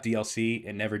game got DLC.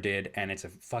 It never did, and it's a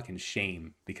fucking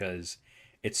shame because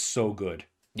it's so good.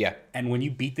 Yeah. And when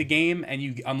you beat the game and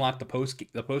you unlock the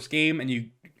post game and you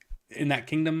in that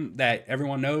kingdom that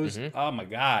everyone knows, Hmm. oh my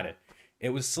god, it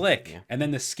was slick. Yeah. And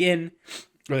then the skin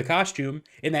or the costume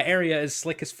in that area is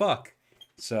slick as fuck.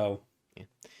 So Yeah.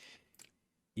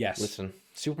 yes, Listen,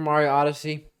 Super Mario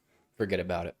Odyssey, forget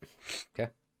about it.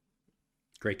 Okay.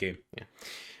 great game.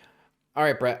 All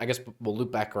right, Brett, I guess we'll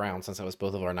loop back around since that was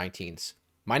both of our 19s.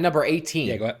 My number 18.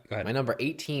 Yeah, go ahead. Go My ahead. number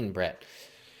 18, Brett.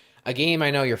 A game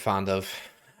I know you're fond of.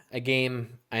 A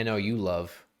game I know you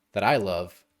love, that I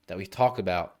love, that we talk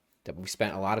about, that we've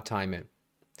spent a lot of time in.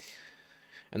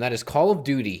 And that is Call of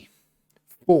Duty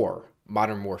 4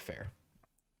 Modern Warfare,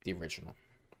 the original.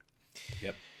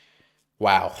 Yep.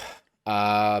 Wow.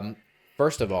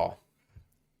 First of all,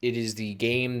 it is the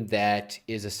game that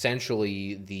is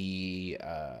essentially the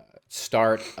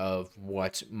start of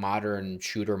what modern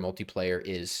shooter multiplayer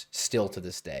is still to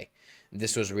this day.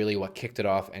 This was really what kicked it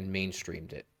off and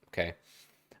mainstreamed it. Okay.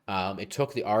 It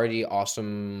took the already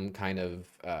awesome kind of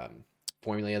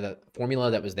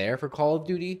formula that was there for Call of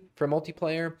Duty for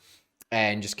multiplayer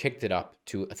and just kicked it up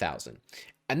to 1,000.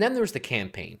 And then there's the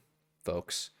campaign,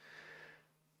 folks.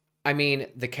 I mean,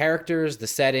 the characters, the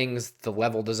settings, the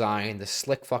level design, the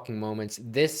slick fucking moments.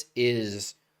 This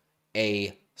is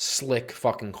a slick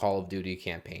fucking Call of Duty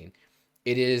campaign.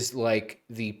 It is like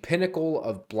the pinnacle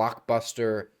of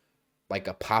blockbuster, like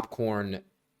a popcorn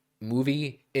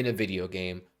movie in a video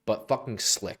game, but fucking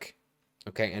slick.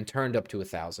 Okay, and turned up to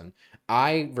 1,000.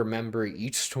 I remember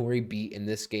each story beat in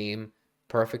this game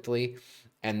perfectly,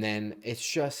 and then it's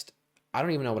just I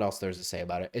don't even know what else there's to say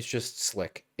about it. It's just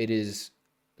slick. It is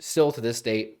still to this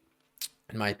date,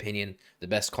 in my opinion, the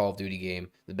best Call of Duty game,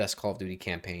 the best Call of Duty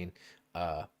campaign.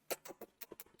 Uh,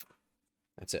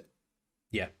 that's it.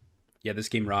 Yeah. Yeah, this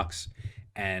game rocks.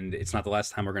 And it's not the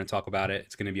last time we're going to talk about it.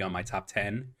 It's going to be on my top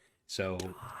 10. So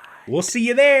we'll see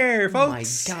you there, Oh my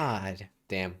folks. God,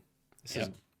 damn, this is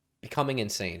Yep. becoming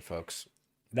insane, folks.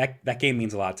 That game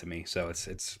means a lot to me. So it's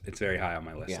very high on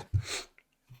my list. Yeah.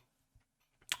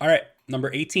 All right. Number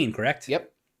 18, correct?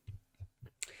 Yep.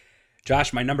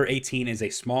 Josh, my number 18 is a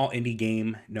small indie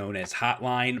game known as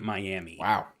Hotline Miami.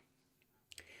 Wow.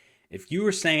 If you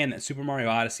were saying that Super Mario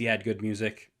Odyssey had good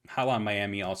music, Hotline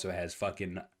Miami also has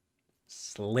fucking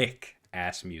slick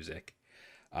ass music.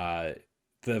 The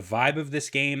vibe of this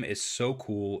game is so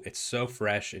cool. It's so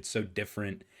fresh. It's so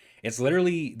different. It's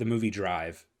literally the movie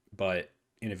Drive, but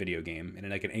in a video game, in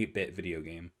like an 8-bit video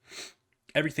game.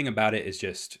 Everything about it is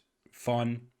just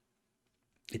fun.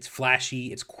 It's flashy,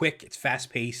 it's quick, it's fast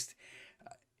paced.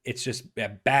 It's just a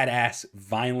badass,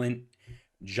 violent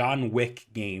John Wick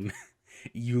game.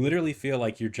 You literally feel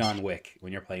like you're John Wick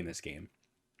when you're playing this game.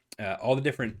 All the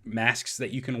different masks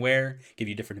that you can wear give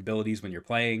you different abilities when you're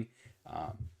playing.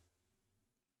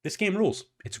 This game rules.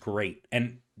 It's great.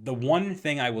 And the one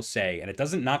thing I will say, and it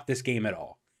doesn't knock this game at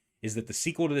all, is that the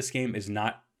sequel to this game is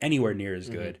not anywhere near as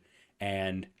good.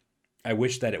 And I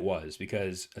wish that it was,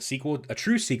 because a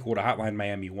true sequel to Hotline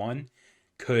Miami 1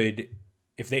 could,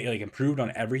 if they like improved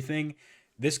on everything,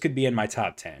 this could be in my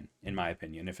top 10, in my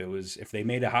opinion. If they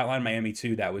made a Hotline Miami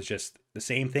 2 that was just the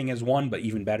same thing as 1, but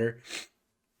even better,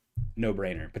 no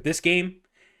brainer. But this game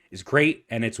is great,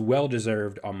 and it's well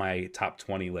deserved on my top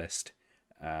 20 list.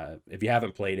 If you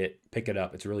haven't played it, pick it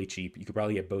up. It's really cheap. You could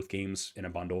probably get both games in a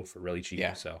bundle for really cheap.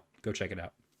 Yeah. So go check it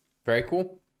out. Very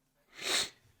cool.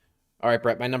 All right,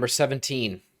 Brett, my number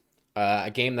 17,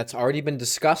 a game that's already been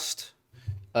discussed,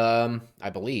 I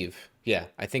believe. Yeah,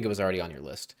 I think it was already on your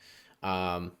list.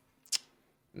 That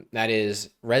is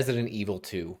Resident Evil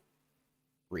 2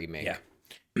 remake. Yeah.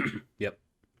 Yep.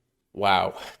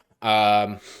 Wow.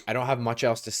 I don't have much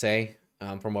else to say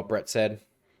from what Brett said,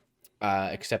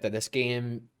 except that this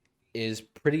game is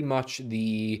pretty much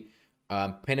the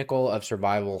pinnacle of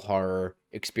survival horror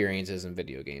experiences in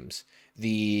video games.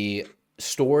 The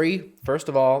story, first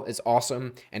of all, is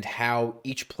awesome, and how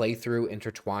each playthrough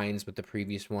intertwines with the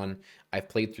previous one. I've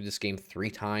played through this game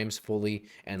 3 times fully,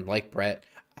 and like Brett,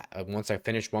 once I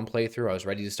finished one playthrough, I was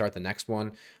ready to start the next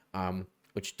one,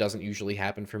 which doesn't usually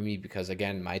happen for me because,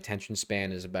 again, my attention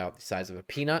span is about the size of a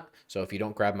peanut. So if you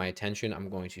don't grab my attention, I'm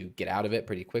going to get out of it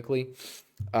pretty quickly.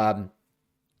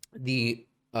 The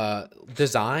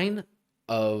design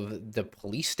of the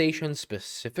police station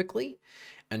specifically,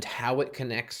 and how it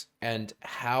connects, and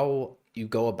how you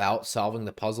go about solving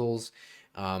the puzzles,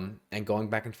 and going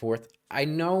back and forth. I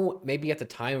know maybe at the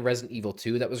time of Resident Evil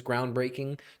 2 that was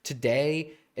groundbreaking.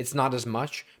 Today, it's not as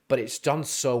much, but it's done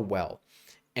so well.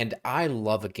 And I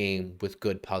love a game with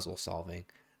good puzzle solving.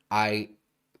 I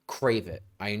crave it.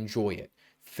 I enjoy it.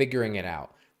 Figuring it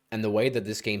out. And the way that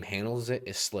this game handles it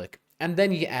is slick. And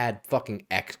then you add fucking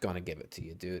X gonna give it to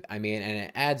you, dude. I mean, and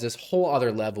it adds this whole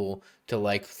other level to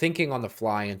like thinking on the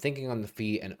fly and thinking on the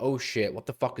feet and oh shit, what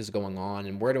the fuck is going on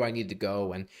and where do I need to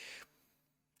go? And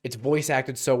it's voice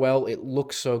acted so well. It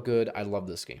looks so good. I love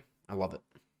this game. I love it.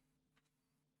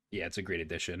 Yeah, it's a great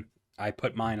addition. I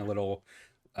put mine a little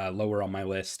lower on my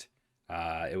list.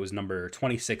 It was number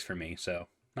 26 for me, so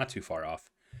not too far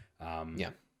off. Yeah.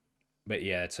 But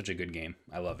yeah, it's such a good game.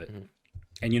 I love it.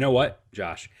 And you know what,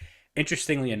 Josh?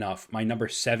 Interestingly enough, my number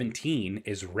 17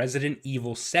 is Resident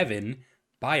Evil 7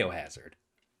 Biohazard,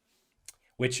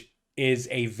 which is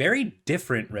a very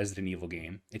different Resident Evil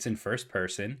game. It's in first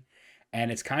person, and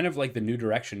it's kind of like the new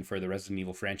direction for the Resident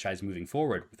Evil franchise moving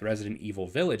forward, with Resident Evil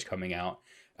Village coming out.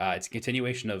 It's a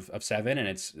continuation of 7, and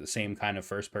it's the same kind of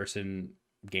first person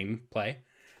gameplay.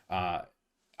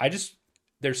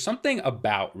 There's something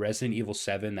about Resident Evil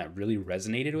 7 that really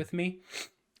resonated with me.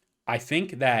 I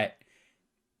think that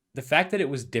the fact that it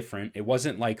was different, it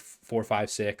wasn't like 4, 5,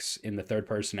 6 in the third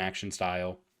person action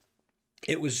style.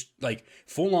 It was like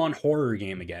full on horror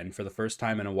game again for the first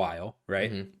time in a while,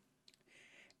 right? Mm-hmm.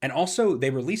 And also they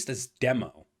released this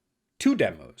demo, 2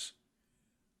 demos.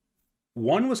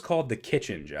 One was called The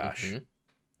Kitchen, Josh. Mm-hmm.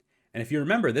 And if you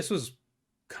remember, this was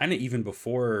kind of even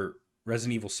before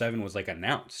Resident Evil 7 was like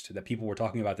announced, that people were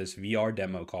talking about this VR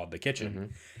demo called The Kitchen. Mm-hmm.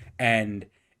 And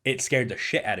it scared the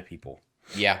shit out of people.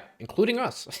 Yeah, including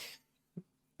us.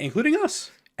 Including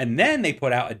us. And then they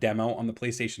put out a demo on the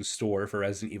PlayStation Store for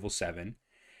Resident Evil 7.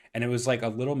 And it was like a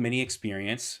little mini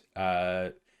experience,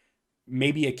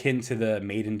 maybe akin to the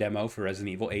maiden demo for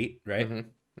Resident Evil 8, right?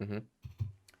 Mm-hmm. Mm-hmm.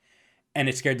 And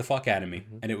it scared the fuck out of me.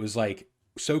 Mm-hmm. And it was like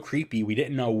so creepy. We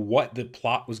didn't know what the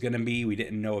plot was going to be. We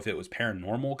didn't know if it was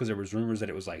paranormal, because there was rumors that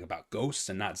it was like about ghosts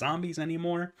and not zombies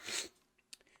anymore.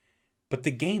 But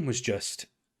the game was just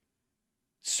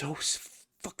so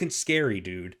fucking scary,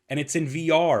 dude. And it's in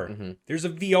VR. Mm-hmm. There's a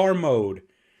VR mode.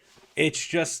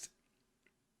 It's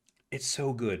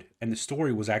so good. And the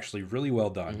story was actually really well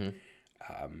done.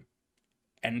 Mm-hmm.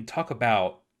 And talk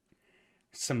about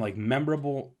some like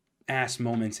memorable ass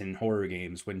moments in horror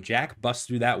games. When Jack busts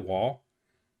through that wall.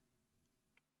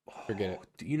 Forget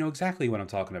it. You know exactly what I'm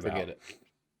talking about. Forget it.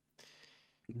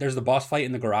 There's the boss fight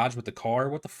in the garage with the car.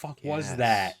 What the fuck was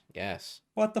that? Yes.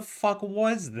 What the fuck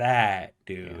was that,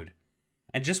 dude? Yeah.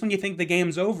 And just when you think the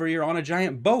game's over, you're on a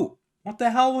giant boat. What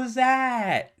the hell was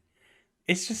that?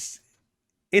 It's just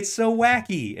It's so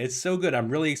wacky. It's so good. I'm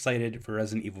really excited for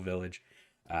Resident Evil Village.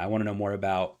 I want to know more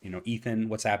about, Ethan,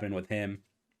 what's happening with him.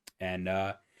 And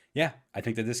yeah, I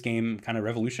think that this game kind of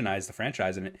revolutionized the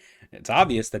franchise, and it's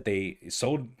obvious that it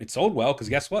sold well because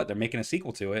guess what? They're making a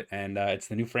sequel to it, and it's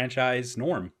the new franchise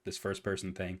norm. This first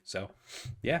person thing. So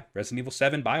yeah, Resident Evil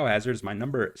 7 Biohazard is my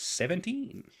number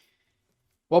 17.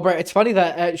 Well, Brett, it's funny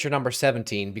that it's your number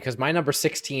 17 because my number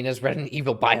 16 is Resident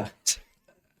Evil Biohazard.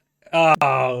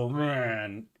 Oh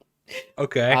man.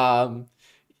 Okay.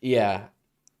 Yeah.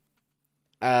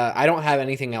 I don't have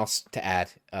anything else to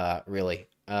add, really.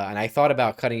 And I thought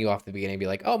about cutting you off at the beginning and be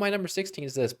like, oh, my number 16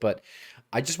 is this, but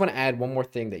I just want to add one more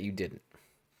thing that you didn't.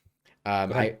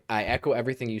 I echo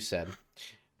everything you said.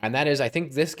 And that is, I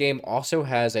think this game also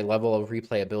has a level of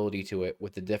replayability to it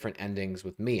with the different endings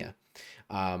with Mia.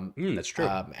 That's true.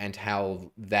 And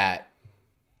how that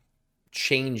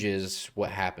changes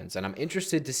what happens. And I'm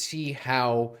interested to see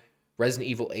how Resident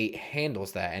Evil 8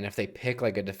 handles that. And if they pick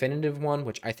like a definitive one,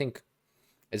 which I think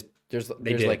is there's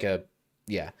like a,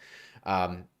 yeah.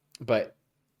 But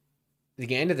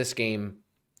the end of this game,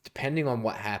 depending on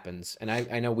what happens, and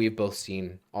I know we've both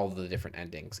seen all of the different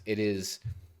endings. It is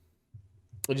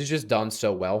just done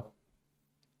so well.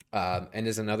 And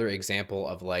is another example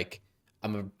of like,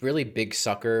 I'm a really big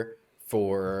sucker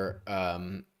for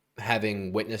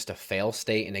having witnessed a fail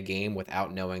state in a game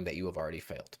without knowing that you have already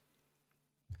failed.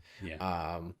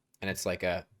 Yeah. And it's like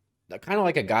a kind of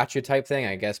like a gotcha type thing,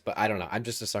 I guess, but I don't know. I'm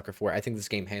just a sucker for it. I think this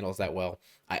game handles that well.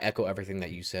 I echo everything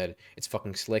that you said. It's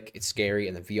fucking slick. It's scary,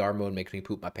 and the VR mode makes me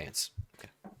poop my pants.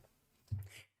 Okay.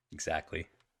 Exactly.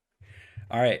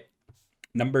 All right.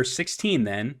 Number 16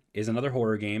 then is another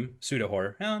horror game, pseudo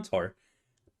horror. No, it's horror.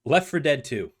 Left 4 Dead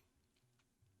 2.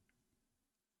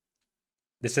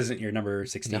 This isn't your number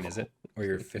 16, No. is it? Or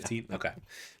your 15? No. Okay.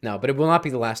 No, but it will not be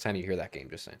the last time you hear that game,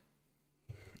 just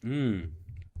saying.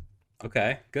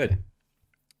 Okay, good.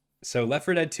 So Left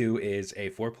 4 Dead 2 is a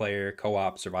 4-player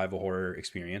co-op survival horror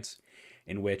experience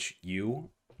in which you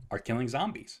are killing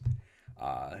zombies.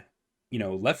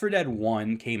 Left 4 Dead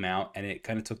 1 came out and it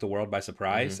kind of took the world by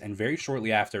surprise. And very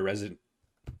shortly after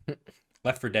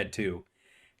Left 4 Dead 2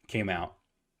 came out.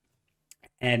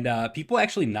 And people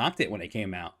actually knocked it when it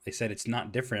came out. They said it's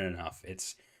not different enough.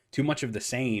 It's too much of the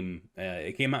same.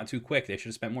 It came out too quick. They should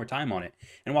have spent more time on it.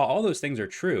 And while all those things are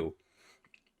true,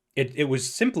 it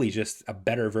was simply just a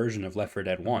better version of Left 4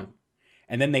 Dead 1.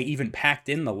 And then they even packed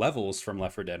in the levels from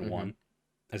Left 4 Dead 1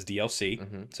 as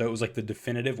DLC. So it was like the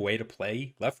definitive way to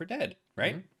play Left 4 Dead,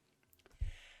 right?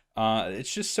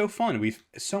 It's just so fun. We've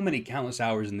so many countless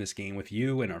hours in this game with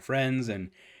you and our friends, and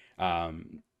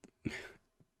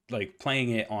like playing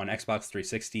it on Xbox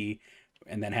 360,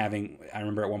 and then I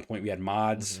remember at one point we had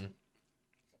mods,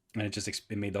 and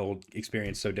it made the whole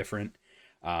experience so different.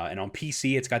 And on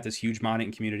PC, it's got this huge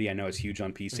modding community. I know it's huge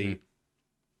on PC.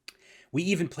 We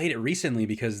even played it recently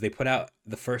because they put out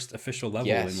the first official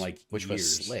level in like which years.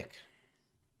 was slick.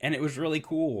 And it was really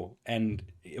cool. And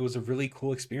it was a really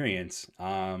cool experience.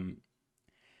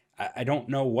 I don't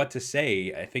know what to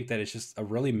say. I think that it's just a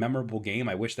really memorable game.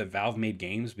 I wish that Valve made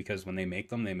games because when they make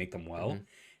them well.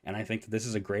 And I think that this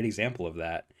is a great example of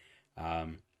that.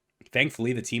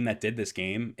 Thankfully, the team that did this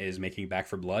game is making Back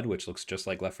 4 Blood, which looks just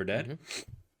like Left 4 Dead.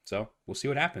 So we'll see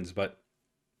what happens. But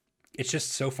it's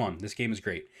just so fun. This game is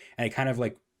great. And it kind of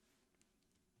like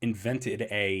invented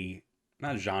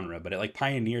not a genre, but it like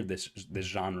pioneered this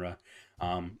genre.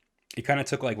 It kind of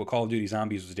took like what Call of Duty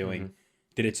Zombies was doing,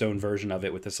 did its own version of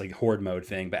it with this like horde mode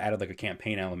thing, but added like a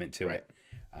campaign element to it.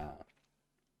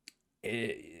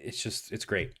 It's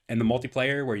great. And the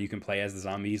multiplayer where you can play as the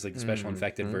zombies, like the special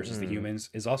infected versus the humans,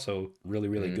 is also really,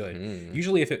 really good.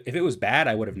 Usually if it was bad,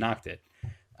 I would have knocked it.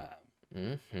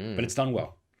 But it's done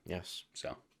well. Yes.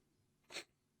 So.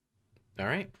 All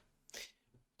right.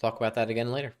 Talk about that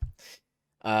again later.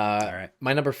 All right.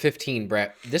 My number 15,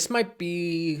 Brett. This might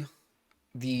be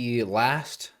the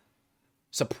last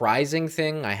surprising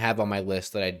thing I have on my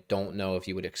list that I don't know if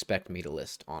you would expect me to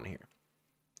list on here.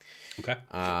 Okay.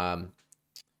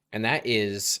 And that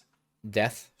is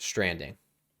Death Stranding.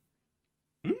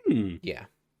 Yeah.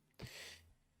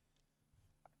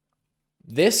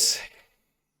 This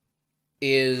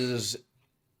is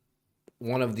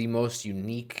one of the most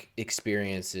unique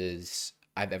experiences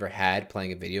I've ever had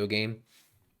playing a video game.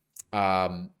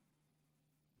 And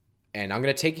I'm going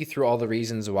to take you through all the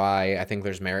reasons why I think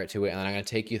there's merit to it, and I'm going to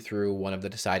take you through one of the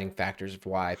deciding factors of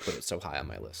why I put it so high on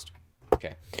my list.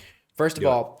 Okay. First of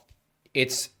all,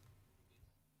 if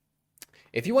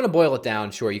you want to boil it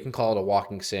down, sure, you can call it a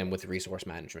walking sim with resource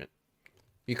management.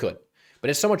 You could. But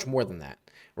it's so much more than that,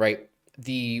 right?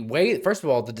 The way, first of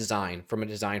all, the design, from a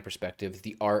design perspective,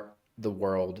 the art, the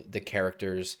world, the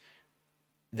characters,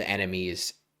 the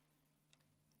enemies,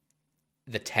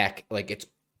 the tech. Like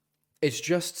it's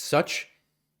just such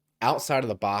outside of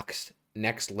the box,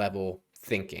 next level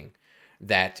thinking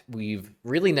that we've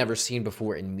really never seen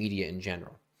before in media in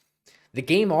general. The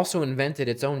game also invented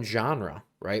its own genre,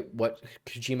 right? What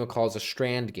Kojima calls a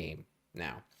strand game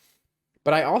now.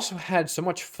 But I also had so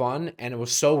much fun and it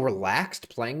was so relaxed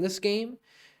playing this game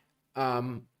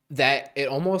that it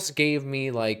almost gave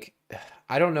me like,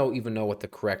 I don't know even know what the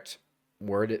correct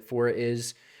word for it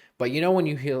is, but you know when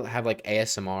you have like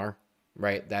ASMR,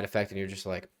 right? That effect, and you're just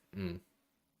like, you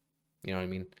know what I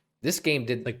mean? This game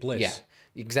did, Like Bliss. yeah,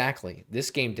 exactly. This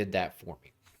game did that for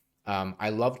me. I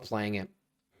loved playing it.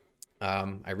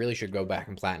 I really should go back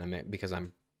and platinum it because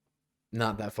I'm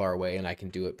not that far away and I can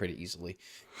do it pretty easily.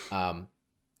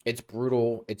 It's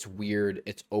brutal, it's weird,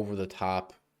 it's over the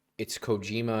top. It's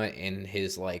Kojima in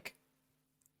his like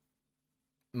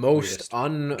most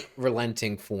Weirdest.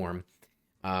 unrelenting form.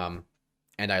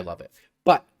 And I love it.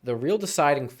 But the real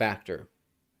deciding factor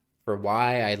for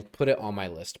why I put it on my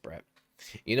list, Brett,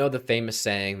 you know the famous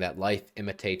saying that life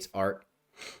imitates art?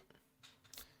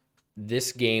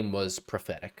 This game was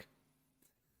prophetic.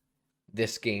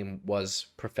 This game was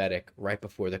prophetic right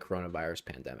before the coronavirus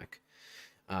pandemic.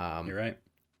 You're right.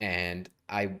 And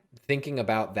I thinking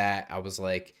about that, I was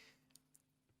like,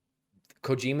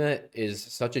 Kojima is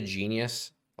such a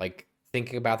genius. Like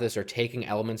thinking about this or taking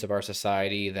elements of our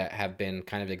society that have been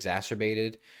kind of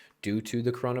exacerbated due to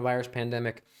the coronavirus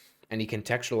pandemic, and he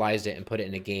contextualized it and put it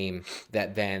in a game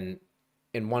that then,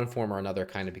 in one form or another,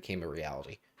 kind of became a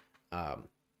reality.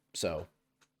 So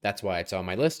that's why it's on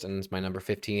my list, and it's my number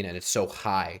 15, and it's so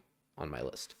high on my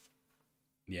list.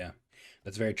 Yeah,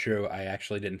 that's very true. I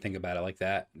actually didn't think about it like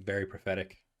that. Very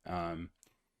prophetic. I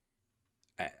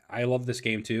love this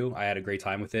game too. I had a great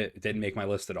time with it. It didn't make my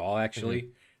list at all, actually.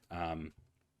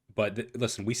 But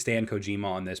listen, we stand Kojima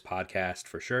on this podcast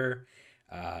for sure.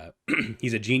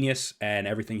 He's a genius, and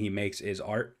everything he makes is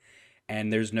art.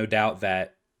 And there's no doubt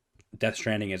that Death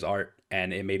Stranding is art,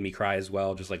 and it made me cry as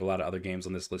well, just like a lot of other games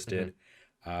on this list did.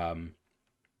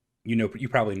 You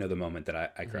probably know the moment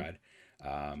that I cried.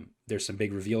 There's some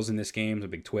big reveals in this game, some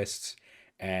big twists,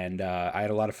 and I had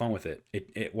a lot of fun with it.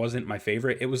 It wasn't my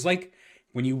favorite. It was like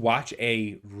when you watch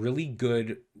a really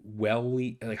good,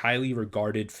 like highly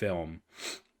regarded film,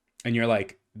 and you're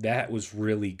like, that was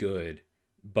really good,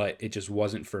 but it just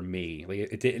wasn't for me. Like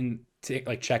it didn't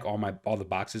check all the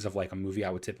boxes of like a movie I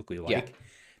would typically like. Yeah.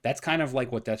 That's kind of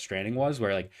like what Death Stranding was,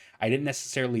 where like I didn't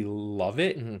necessarily love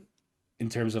it in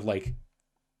terms of like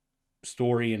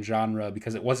story and genre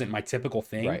because it wasn't my typical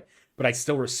thing, Right. but I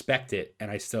still respect it and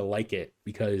I still like it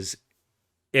because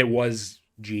it was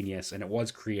genius and it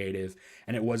was creative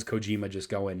and it was Kojima just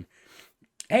going,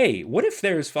 hey, what if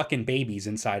there's fucking babies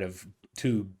inside of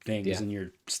tube things in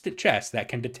your chest that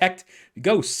can detect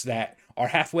ghosts that are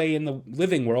halfway in the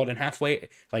living world and halfway,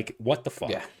 like, what the fuck?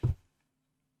 Yeah.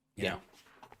 You know?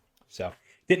 So,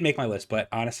 didn't make my list, but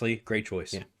honestly, great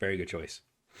choice. Yeah. Very good choice.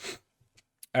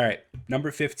 All right,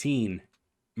 number 15.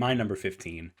 My number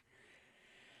 15.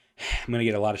 I'm going to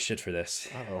get a lot of shit for this.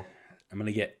 Uh-oh. I'm going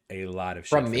to get a lot of shit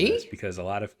From for me? this because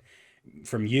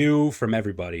from you, from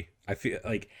everybody. I feel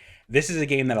like this is a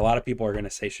game that a lot of people are going to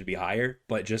say should be higher,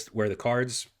 but just where the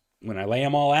cards, when I lay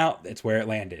them all out, it's where it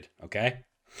landed, okay?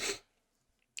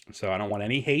 So I don't want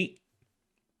any hate.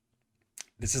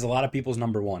 This is a lot of people's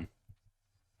number 1.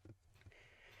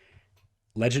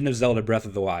 Legend of Zelda Breath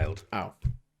of the Wild. Oh.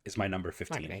 Is my number I'm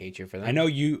 15. not gonna hate you for that. I know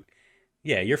you.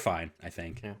 Yeah, you're fine. I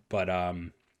think. Yeah. But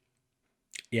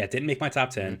yeah, it didn't make my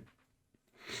top 10.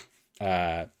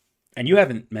 And you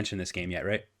haven't mentioned this game yet,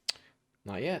 right?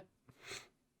 Not yet.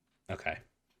 Okay.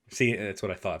 See, that's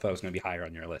what I thought. I thought it was going to be higher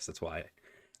on your list. That's why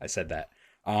I said that.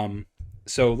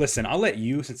 So listen, I'll let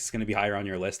you, since it's going to be higher on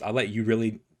your list, I'll let you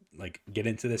really like get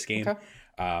into this game.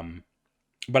 Okay.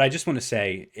 But I just want to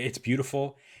say it's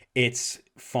beautiful. It's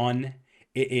fun.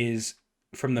 It is.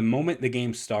 From the moment the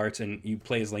game starts and you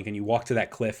play as Link and you walk to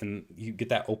that cliff and you get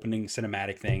that opening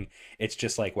cinematic thing, it's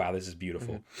just like, wow, this is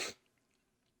beautiful.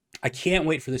 I can't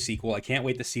wait for the sequel. I can't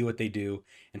wait to see what they do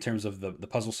in terms of the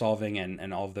puzzle solving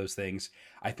and all of those things.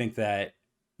 I think that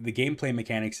the gameplay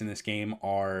mechanics in this game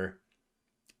are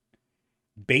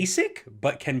basic,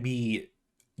 but can be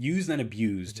used and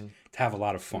abused to have a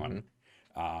lot of fun.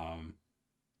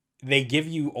 They give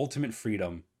you ultimate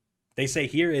freedom. They say,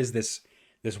 here is this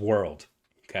world.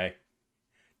 Okay.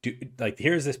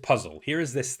 Here's this puzzle. Here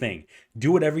is this thing.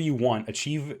 Do whatever you want.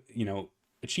 Achieve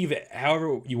it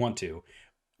however you want to.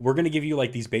 We're going to give you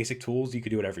like these basic tools. You could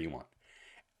do whatever you want.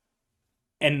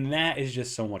 And that is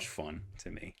just so much fun to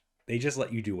me. They just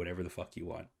let you do whatever the fuck you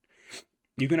want.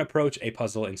 You can approach a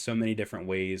puzzle in so many different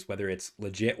ways, whether it's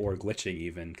legit or glitching,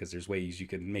 even because there's ways you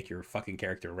can make your fucking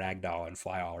character ragdoll and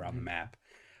fly all around the map.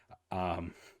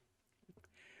 Um,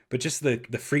 but just the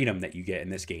freedom that you get in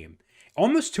this game,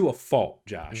 almost to a fault,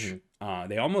 Josh.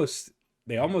 They almost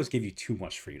give you too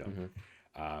much freedom.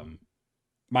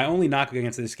 My only knock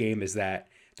against this game is that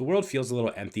the world feels a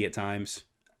little empty at times.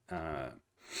 But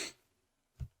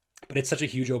it's such a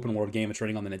huge open world game. It's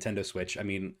running on the Nintendo Switch. I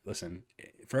mean, listen,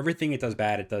 for everything it does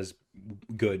bad, it does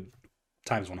good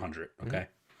times 100. Okay.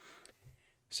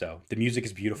 So the music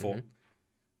is beautiful.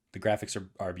 The graphics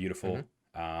are beautiful.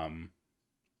 And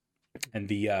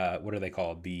the, what are they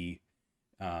called? The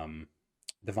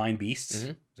Divine Beasts.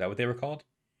 Is that what they were called?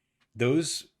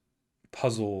 Those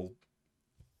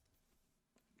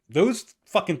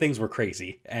fucking things were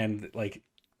crazy. And like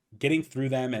getting through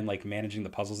them and like managing the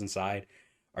puzzles inside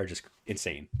are just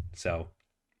insane. So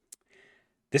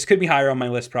this could be higher on my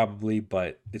list probably,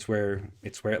 but it's where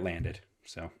it landed.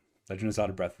 So Legend of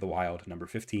Zelda Breath of the Wild, number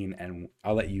 15, and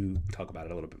I'll let you talk about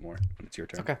it a little bit more when it's your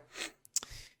turn. Okay.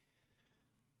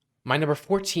 My number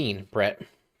 14, Brett.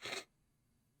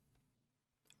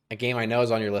 A game I know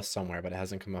is on your list somewhere, but it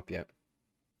hasn't come up yet.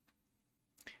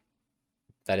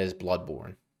 That is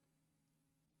Bloodborne.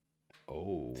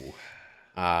 Oh.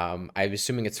 I'm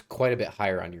assuming it's quite a bit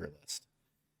higher on your list.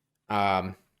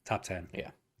 Top 10.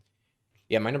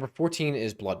 Yeah, my number 14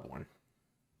 is Bloodborne.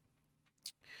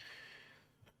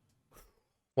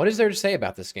 What is there to say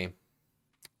about this game?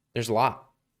 There's a lot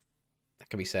that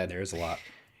can be said. There's a lot.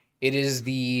 It is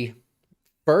the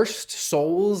first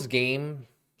Soulsborne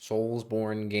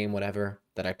game, whatever,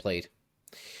 that I played.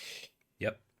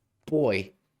 Yep.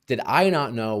 Boy, did I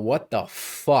not know what the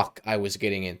fuck I was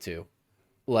getting into.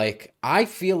 Like, I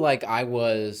feel like I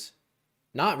was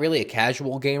not really a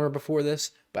casual gamer before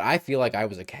this, but I feel like I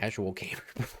was a casual gamer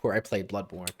before I played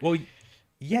Bloodborne. Well,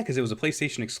 yeah, because it was a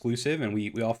PlayStation exclusive, and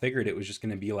we all figured it was just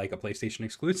going to be like a PlayStation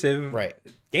exclusive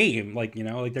game, like, you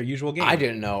know, like their usual game. I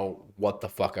didn't know what the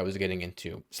fuck I was getting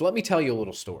into. So let me tell you a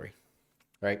little story,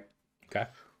 right? Okay.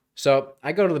 So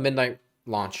I go to the midnight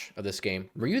launch of this game.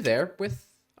 Were you there with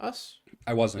us?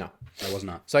 I wasn't. No. I was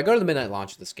not. So I go to the midnight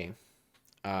launch of this game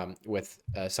with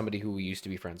somebody who we used to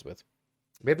be friends with.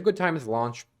 We have a good time at the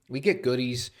launch. We get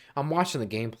goodies. I'm watching the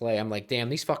gameplay. I'm like, damn,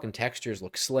 these fucking textures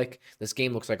look slick. This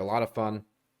game looks like a lot of fun.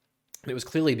 And it was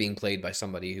clearly being played by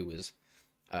somebody who was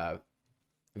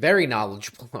very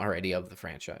knowledgeable already of the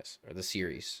franchise or the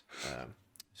series,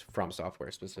 From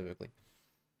Software specifically.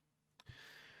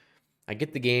 I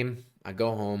get the game. I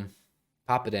go home,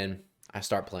 pop it in. I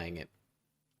start playing it.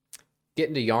 Get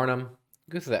into Yharnam.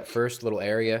 Go through that first little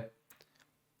area.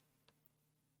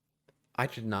 I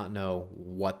did not know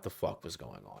what the fuck was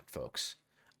going on, folks.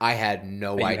 I had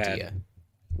no idea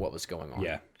what was going on.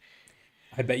 Yeah.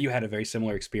 I bet you had a very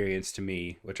similar experience to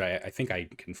me, which I think I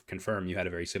can confirm you had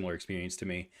a very similar experience to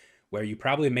me, where you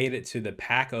probably made it to the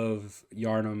pack of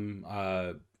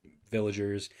Yharnam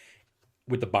villagers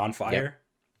with the bonfire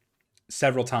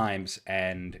several times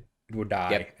and would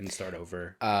die and start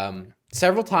over.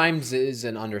 Several times is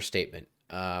an understatement.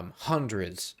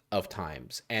 Hundreds of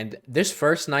times. And this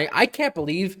first night, I can't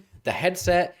believe the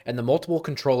headset and the multiple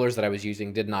controllers that I was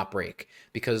using did not break.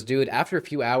 Because, dude, after a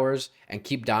few hours and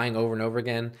keep dying over and over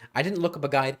again, I didn't look up a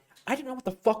guide. I didn't know what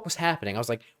the fuck was happening. I was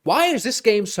like, why is this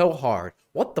game so hard?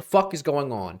 What the fuck is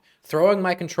going on? Throwing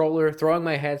my controller, throwing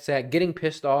my headset, getting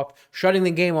pissed off, shutting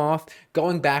the game off,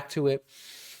 going back to it.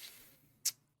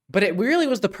 But it really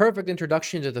was the perfect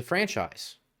introduction to the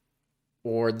franchise.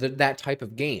 Or that type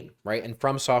of game, right? And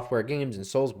From Software games and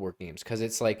Soulsborne games. Because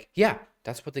it's like, yeah,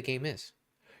 that's what the game is.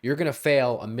 You're going to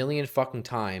fail a million fucking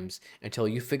times until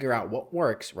you figure out what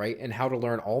works, right? And how to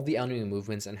learn all the enemy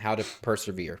movements and how to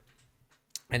persevere.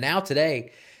 And now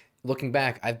today, looking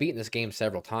back, I've beaten this game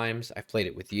several times. I've played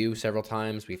it with you several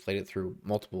times. We've played it through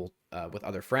multiple, with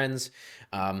other friends.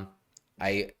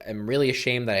 I am really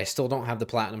ashamed that I still don't have the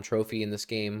Platinum Trophy in this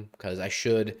game because I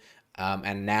should.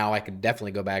 And now I could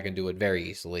definitely go back and do it very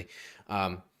easily.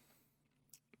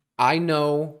 I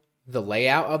know the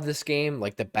layout of this game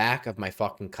like the back of my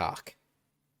fucking cock.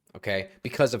 Okay?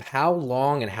 Because of how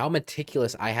long and how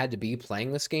meticulous I had to be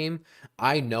playing this game,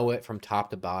 I know it from top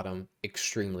to bottom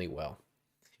extremely well.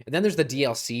 And then there's the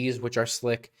DLCs, which are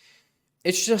slick.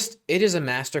 It is a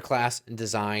masterclass in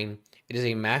design. It is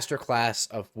a masterclass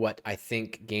of what I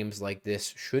think games like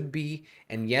this should be.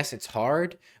 And yes, it's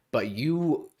hard, but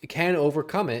you can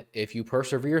overcome it if you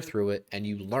persevere through it and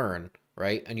you learn,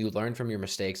 right? And you learn from your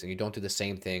mistakes and you don't do the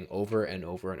same thing over and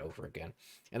over and over again.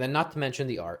 And then not to mention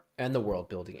the art and the world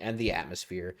building and the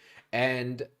atmosphere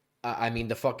and I mean,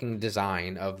 the fucking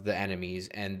design of the enemies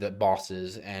and the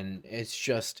bosses, and it's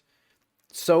just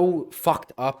so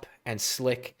fucked up and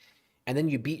slick. And then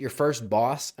you beat your first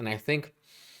boss, and I think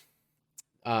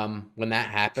when that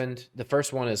happened, the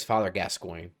first one is Father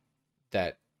Gascoigne.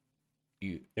 That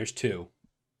you There's two.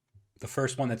 The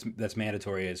first one that's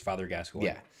mandatory is Father Gascoigne.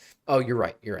 Yeah. Oh, you're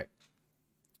right. You're right.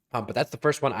 But that's the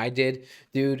first one I did,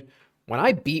 dude. When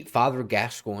I beat Father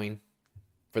Gascoigne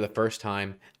for the first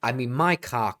time, I mean, my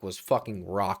cock was fucking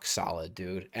rock solid,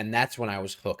 dude. And that's when I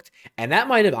was hooked. And that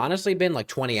might have honestly been like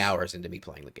 20 hours into me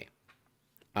playing the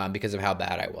game, because of how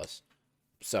bad I was.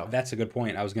 So That's a good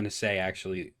point. I was gonna say,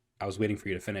 actually, I was waiting for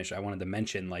you to finish. I wanted to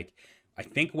mention, like, I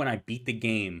think when I beat the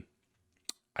game,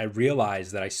 I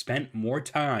realized that I spent more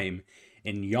time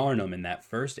in Yarnum in that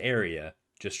first area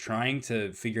just trying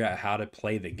to figure out how to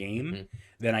play the game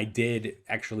than I did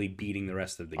actually beating the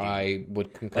rest of the game. I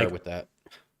would concur Like with that.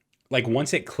 like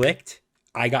once it clicked,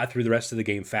 I got through the rest of the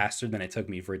game faster than it took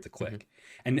me for it to click.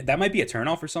 And that might be a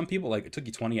turnoff for some people. Like, it took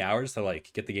you 20 hours to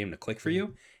like get the game to click for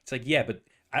you. It's like, yeah, but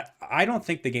I don't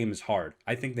think the game is hard.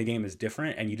 I think the game is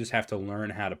different, and you just have to learn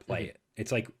how to play it.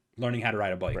 It's like learning how to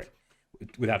ride a bike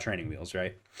without training wheels,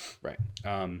 right? Right.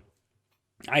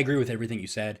 I agree with everything you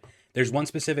said. There's one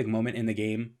specific moment in the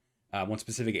game, one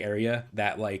specific area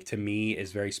that, like, to me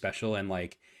is very special and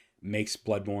like makes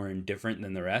Bloodborne different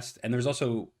than the rest. And there's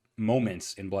also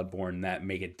moments in Bloodborne that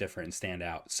make it different and stand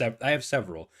out. I have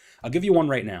several. I'll give you one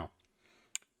right now.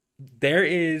 There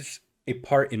is a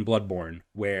part in Bloodborne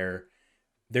where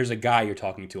there's a guy you're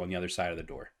talking to on the other side of the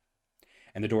door,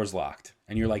 and the door's locked.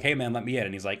 And you're like, "Hey man, let me in."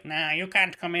 And he's like, "Nah, you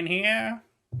can't come in here.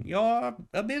 You're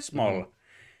abysmal."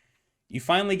 You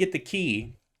finally get the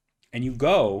key, and you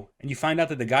go, and you find out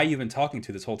that the guy you've been talking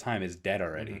to this whole time is dead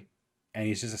already. And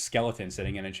he's just a skeleton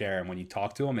sitting in a chair. And when you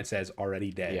talk to him, it says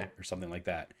 "already dead" or something like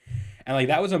that. And like,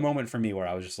 that was a moment for me where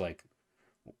I was just like,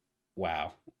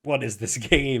 wow, what is this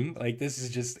game? Like, this is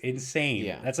just insane.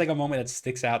 Yeah. That's like a moment that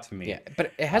sticks out to me. Yeah,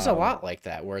 but it has a lot like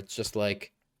that where it's just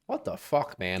like, what the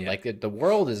fuck, man? Like the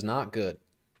world is not good.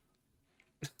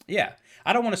 Yeah.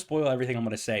 I don't want to spoil everything I'm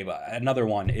going to say, but another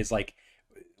one is like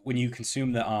when you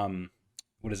consume the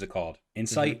what is it called?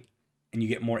 Insight, and you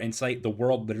get more insight, the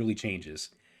world literally changes.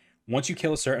 Once you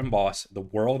kill a certain boss, the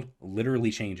world literally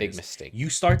changes. Big mistake. You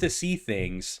start to see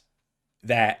things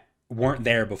that weren't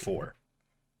there before.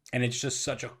 And it's just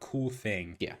such a cool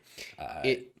thing. Yeah.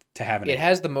 To have it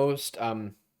has the most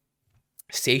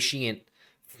satiant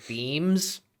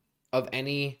themes of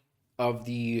any of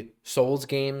the Souls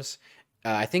games.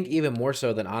 I think even more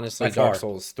so than, honestly, Dark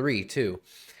Souls 3 too.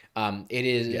 It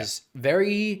is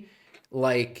very,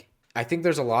 like, I think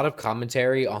there's a lot of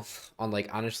commentary on like,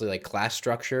 honestly, like class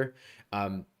structure,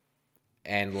 and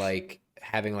like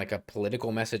having like a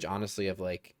political message, honestly, of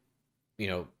like, you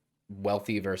know,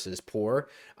 wealthy versus poor,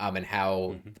 and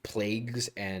how plagues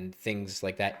and things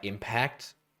like that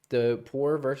impact the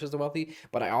poor versus the wealthy.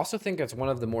 But I also think it's one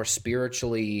of the more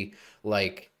spiritually,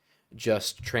 like,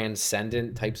 just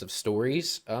transcendent types of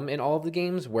stories in all of the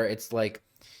games, where it's like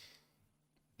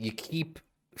you keep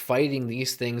fighting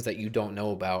these things that you don't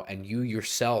know about, and you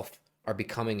yourself are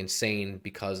becoming insane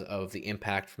because of the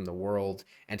impact from the world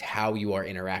and how you are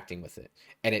interacting with it.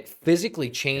 And it physically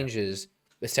changes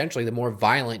essentially the more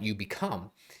violent you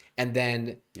become. And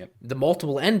then the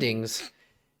multiple endings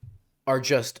are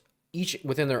just each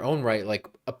within their own right, like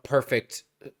a perfect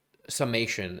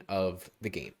summation of the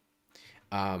game.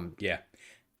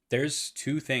 There's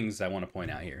two things I want to point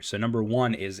out here. So number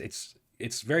one is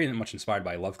it's very much inspired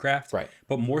by Lovecraft, right?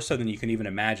 But more so than you can even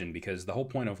imagine, because the whole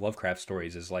point of Lovecraft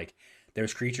stories is like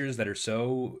there's creatures that are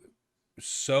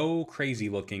so crazy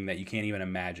looking that you can't even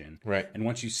imagine, right? And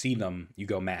once you see them, you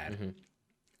go mad.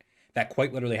 That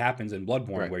quite literally happens in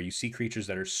Bloodborne, where you see creatures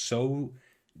that are so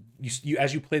you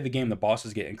as you play the game, the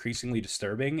bosses get increasingly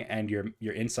disturbing, and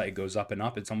your insight goes up and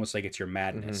up. It's almost like it's your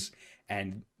madness,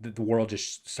 and the world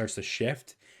just starts to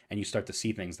shift, and you start to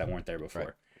see things that weren't there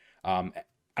before.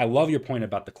 I love your point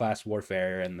about the class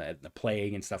warfare and the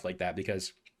plague and stuff like that,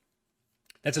 because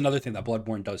that's another thing that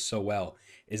Bloodborne does so well,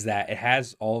 is that it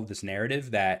has all of this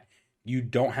narrative that you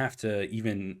don't have to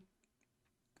even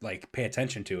like pay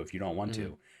attention to if you don't want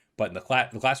to. But the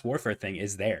class warfare thing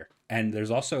is there. And there's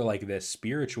also like this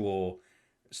spiritual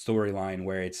storyline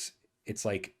where it's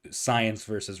like science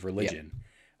versus religion.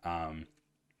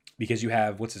 Because you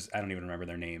have, I don't even remember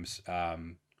their names.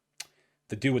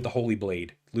 The dude with the holy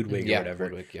blade, Ludwig or whatever.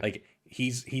 Ludwig, like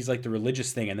he's like the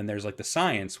religious thing, and then there's like the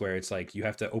science where it's like you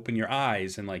have to open your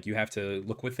eyes and like you have to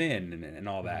look within and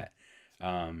all that.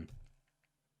 And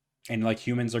like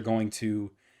humans are going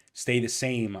to stay the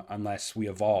same unless we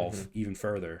evolve even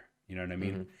further. You know what I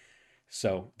mean?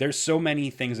 So there's so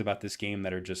many things about this game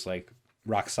that are just like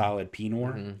rock solid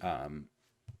Pinor. Mhm.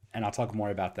 And I'll talk more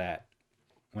about that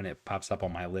when it pops up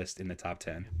on my list in the top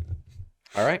 10.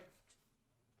 All right.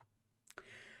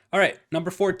 All right,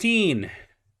 number 14,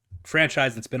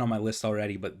 franchise that's been on my list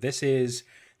already, but this is,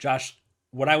 Josh,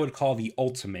 what I would call the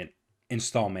ultimate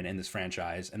installment in this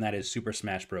franchise, and that is Super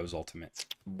Smash Bros. Ultimate.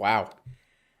 Wow.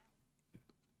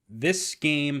 This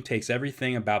game takes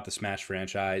everything about the Smash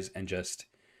franchise and just,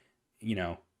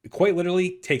 quite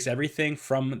literally takes everything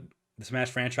from the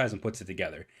Smash franchise and puts it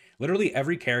together. Literally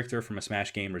every character from a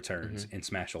Smash game returns in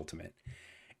Smash Ultimate.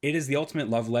 It is the ultimate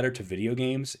love letter to video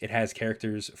games. It has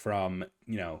characters from,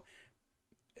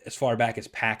 as far back as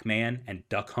Pac-Man and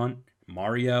Duck Hunt,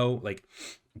 Mario, like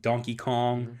Donkey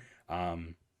Kong.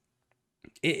 It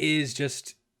is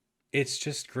just, it's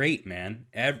just great, man.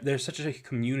 There's such a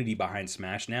community behind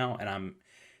Smash now, and I'm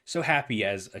so happy.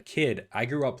 As a kid, I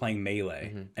grew up playing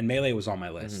Melee, and Melee was on my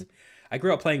list. I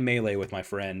grew up playing Melee with my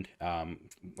friend,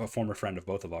 a former friend of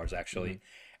both of ours, actually,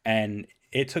 and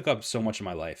it took up so much of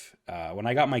my life. When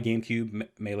I got my GameCube,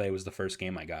 Melee was the first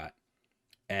game I got.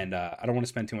 And I don't want to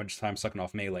spend too much time sucking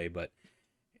off Melee, but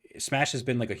Smash has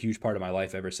been like a huge part of my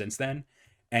life ever since then.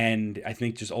 And I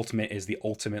think just Ultimate is the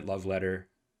ultimate love letter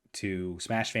to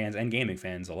Smash fans and gaming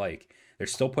fans alike. They're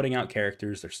still putting out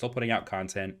characters, they're still putting out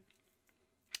content.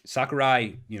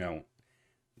 Sakurai,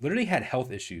 literally had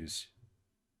health issues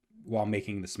while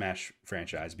making the Smash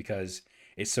franchise because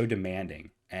it's so demanding,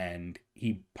 and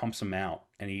he pumps them out,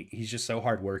 and he's just so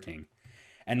hardworking.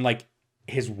 And like,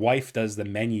 his wife does the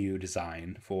menu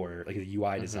design for, like, the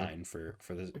UI design for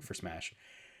Smash.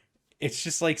 It's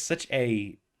just like such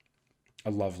a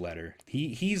love letter.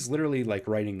 He's literally like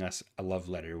writing us a love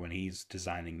letter when he's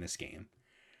designing this game.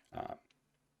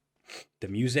 The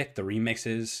music, the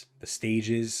remixes, the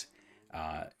stages,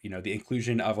 the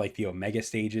inclusion of like the Omega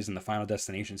stages and the Final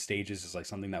Destination stages is like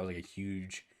something that was like a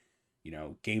huge,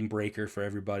 game breaker for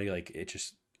everybody. Like, it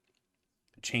just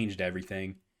changed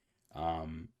everything.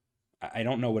 I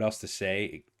don't know what else to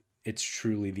say. It's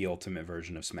truly the ultimate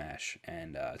version of Smash,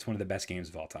 and it's one of the best games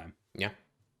of all time. Yeah.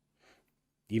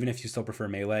 Even if you still prefer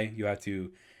Melee, you have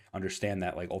to understand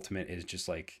that like Ultimate is just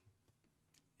like,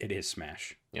 it is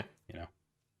Smash. Yeah.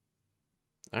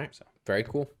 All right. So Very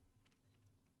cool.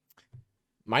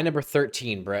 My number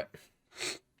 13, Brett.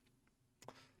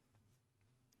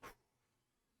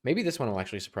 Maybe this one will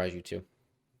actually surprise you too.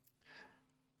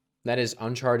 That is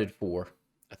Uncharted 4,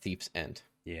 A Thief's End.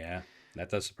 yeah, that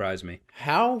does surprise me.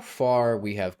 How far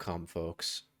we have come,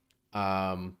 folks.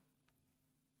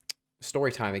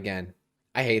 Story time again.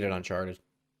 I hated Uncharted.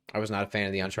 I was not a fan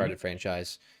of the Uncharted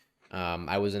franchise.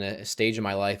 I was in a stage in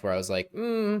my life where I was like,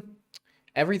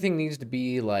 everything needs to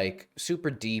be like super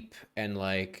deep and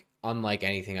like unlike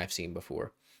anything I've seen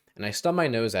before. And I stubbed my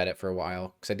nose at it for a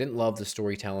while because I didn't love the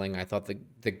storytelling. I thought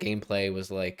the gameplay was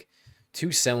like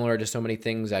too similar to so many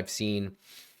things I've seen.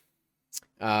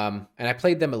 And I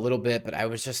played them a little bit, but I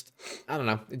was just, I don't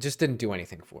know, it just didn't do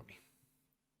anything for me.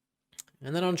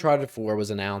 And then Uncharted 4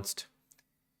 was announced,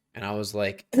 and I was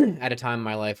like, at a time in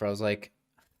my life where I was like,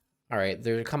 all right,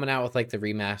 they're coming out with like the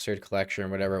remastered collection or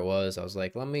whatever it was. I was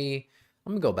like, let me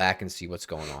go back and see what's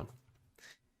going on.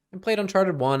 I played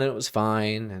Uncharted 1 and it was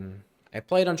fine, and I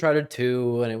played Uncharted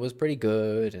 2 and it was pretty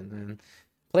good, and then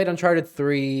played Uncharted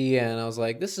 3 and I was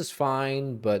like, this is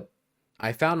fine, but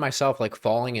I found myself like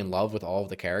falling in love with all of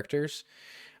the characters.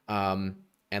 And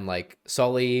like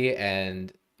Sully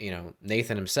and,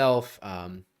 Nathan himself,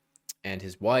 and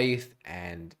his wife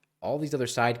and all these other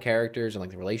side characters and like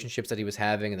the relationships that he was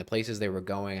having and the places they were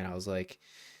going. And I was like,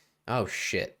 oh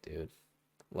shit, dude.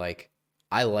 Like,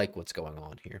 I like what's going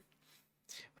on here.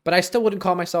 But I still wouldn't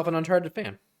call myself an Uncharted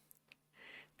fan.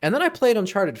 And then I played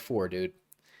Uncharted 4, dude.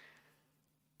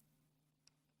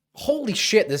 Holy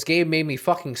shit, this game made me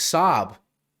fucking sob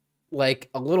like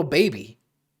a little baby.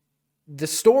 The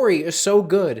story is so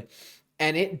good,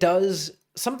 and it does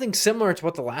something similar to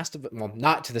what The Last of Us, well,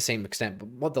 not to the same extent, but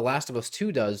what The Last of Us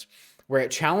 2 does, where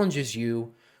it challenges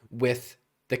you with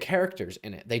the characters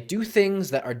in it. They do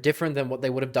things that are different than what they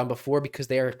would have done before because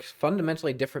they are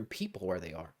fundamentally different people where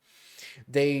they are.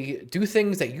 They do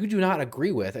things that you do not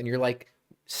agree with, and you're like,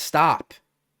 stop,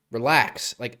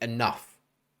 relax, like, enough,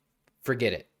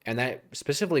 forget it. And that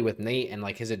specifically with Nate and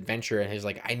like his adventure and his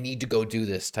like, I need to go do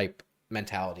this type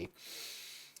mentality.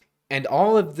 And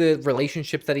all of the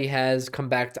relationships that he has come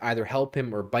back to either help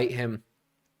him or bite him.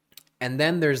 And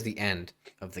then there's the end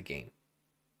of the game.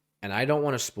 And I don't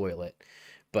want to spoil it,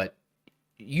 but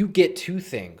you get two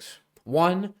things.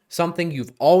 One, something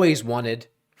you've always wanted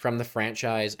from the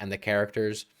franchise and the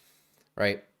characters,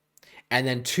 right? And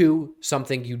then two,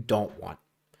 something you don't want.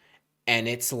 and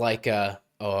it's like a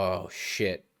oh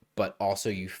shit, but also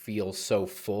you feel so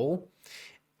full,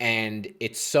 and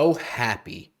it's so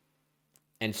happy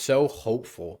and so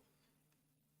hopeful,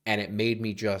 and it made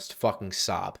me just fucking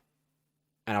sob.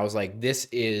 And I was like, this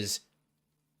is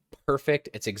perfect.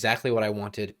 It's exactly what I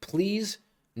wanted. Please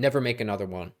never make another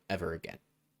one ever again.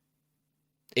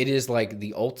 It is like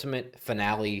the ultimate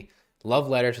finale, love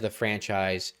letter to the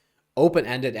franchise,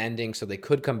 open-ended ending so they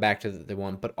could come back to the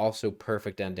one, but also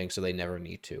perfect ending so they never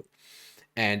need to.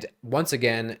 And once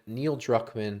again, Neil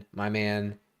Druckmann, my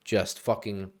man, just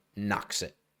fucking knocks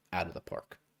it out of the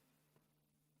park.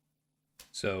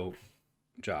 So,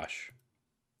 Josh,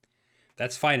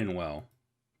 that's fine and well,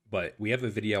 but we have a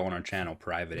video on our channel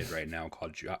privated right now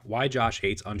called Why Josh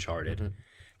Hates Uncharted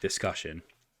discussion.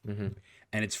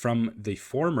 And it's from the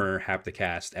former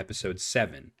Hapticast episode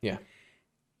 7. Yeah.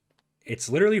 It's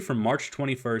literally from March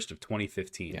 21st of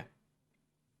 2015. Yeah.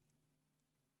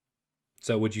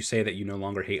 So would you say that you no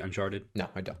longer hate Uncharted? No,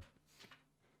 I don't.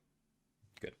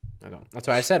 Good. I don't. That's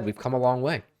why I said we've come a long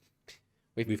way.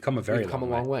 We've come a very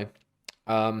long way.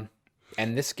 And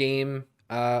this game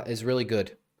is really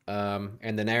good.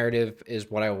 And the narrative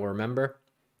is what I will remember.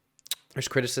 There's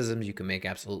criticisms you can make,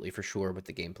 absolutely, for sure, with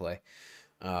the gameplay.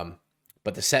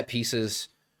 But the set pieces,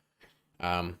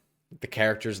 the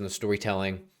characters and the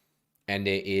storytelling, and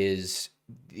it is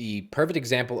the perfect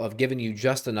example of giving you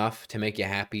just enough to make you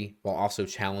happy while also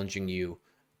challenging you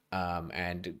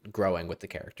and growing with the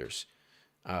characters.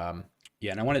 Yeah,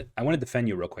 and I want to defend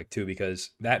you real quick too,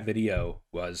 because that video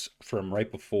was from right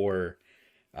before,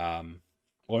 well,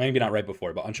 maybe not right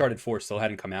before, but Uncharted 4 still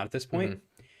hadn't come out at this point,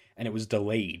 and it was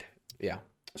delayed. Yeah.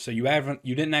 So you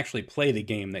didn't actually play the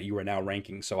game that you are now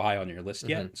ranking so high on your list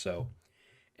yet. So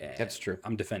that's true.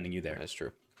 I'm defending you there. That's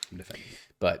true. I'm defending you.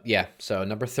 But yeah, so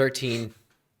number 13,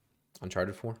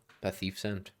 Uncharted 4, The Thief's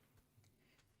End.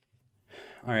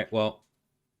 All right, well,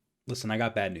 listen, I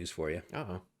got bad news for you.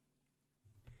 Uh-oh.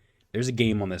 There's a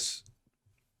game on this,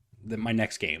 my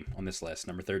next game on this list,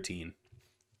 number 13.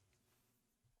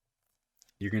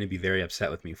 You're going to be very upset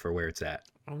with me for where it's at.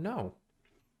 Oh, no.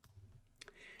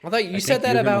 I thought you said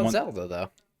that about Zelda, though.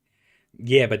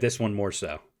 Yeah, but this one more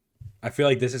so. I feel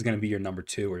like this is going to be your number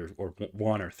 2 or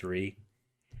 1 or 3.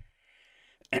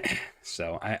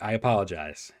 So I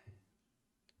apologize.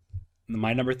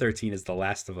 My number 13 is The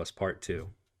Last of Us Part 2.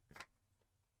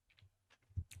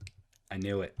 I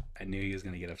knew it. I knew he was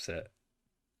going to get upset.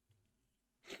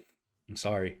 I'm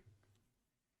sorry.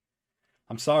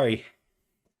 I'm sorry.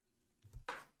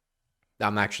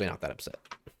 I'm actually not that upset.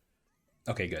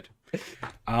 Okay, good.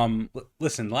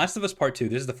 Listen, The Last of Us Part 2,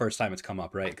 this is the first time it's come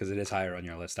up, right? Because it is higher on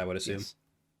your list, I would assume. Yes.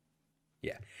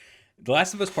 Yeah. The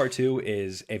Last of Us Part 2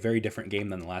 is a very different game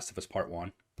than The Last of Us Part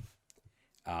 1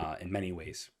 in many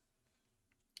ways.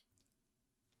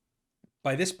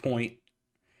 By this point,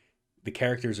 the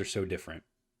characters are so different.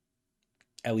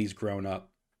 Ellie's grown up.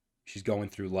 She's going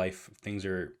through life. Things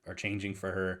are changing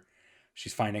for her.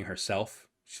 She's finding herself.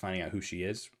 She's finding out who she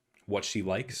is, what she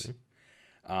likes.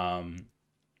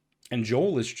 And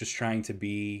Joel is just trying to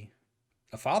be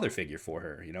a father figure for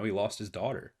her. You know, he lost his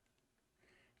daughter.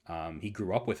 He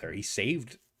grew up with her. He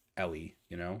saved Ellie,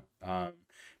 you know.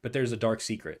 But there's a dark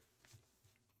secret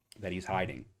that he's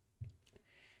hiding.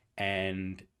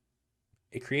 And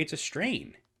it creates a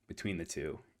strain between the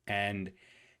two. And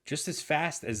just as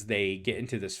fast as they get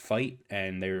into this fight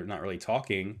and they're not really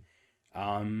talking,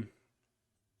 you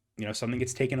know, something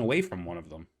gets taken away from one of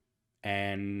them.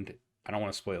 And I don't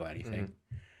want to spoil anything.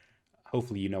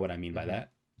 Hopefully you know what I mean by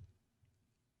that.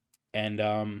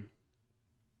 And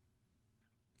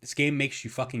this game makes you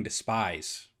fucking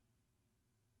despise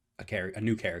a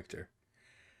new character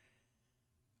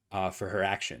for her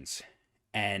actions.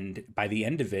 And by the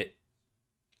end of it,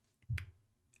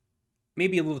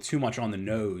 maybe a little too much on the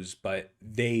nose, but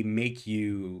they make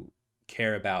you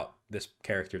care about this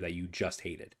character that you just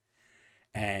hated.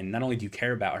 And not only do you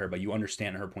care about her, but you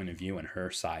understand her point of view and her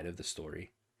side of the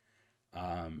story.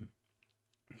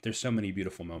 There's so many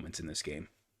beautiful moments in this game.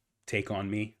 Take On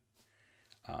Me.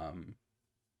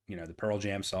 You know, the Pearl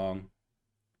Jam song.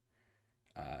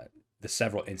 The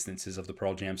several instances of the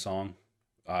Pearl Jam song.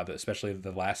 Especially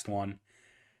the last one.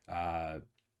 I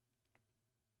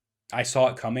saw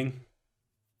it coming.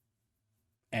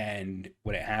 And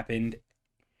when it happened,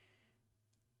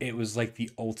 it was like the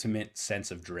ultimate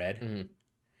sense of dread.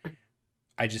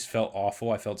 I just felt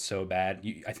awful. I felt so bad.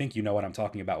 I think you know what I'm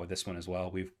talking about with this one as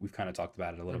well. We've kind of talked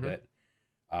about it a little bit.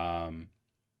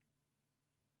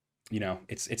 You know,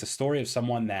 it's a story of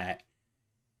someone that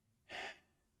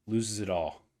loses it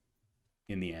all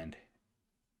in the end.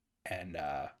 And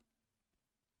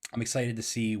I'm excited to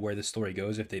see where the story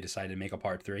goes if they decide to make a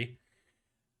part 3.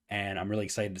 And I'm really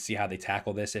excited to see how they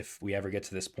tackle this if we ever get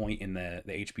to this point in the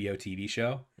HBO TV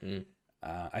show. Mm.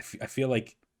 I feel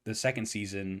like the second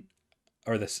season,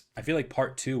 or this, I feel like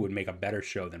part 2 would make a better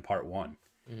show than part 1,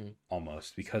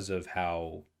 almost, because of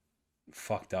how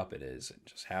fucked up it is and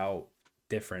just how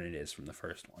different it is from the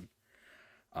first one.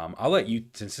 I'll let you,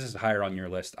 since this is higher on your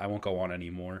list, I won't go on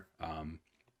anymore.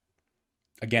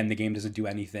 Again, the game doesn't do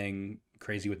anything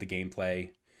crazy with the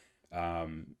gameplay.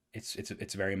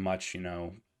 It's very much,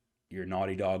 your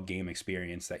Naughty Dog game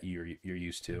experience that you're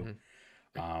used to.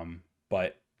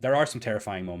 But there are some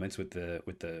terrifying moments with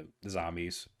the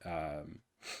zombies,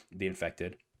 the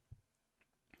infected.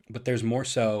 But there's more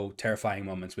so terrifying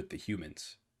moments with the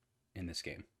humans in this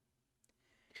game.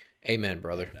 Amen,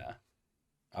 brother. And,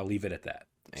 I'll leave it at that.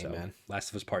 Amen. So, Last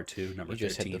of Us Part 2, number 13. You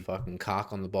just hit the fucking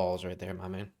cock on the balls right there, my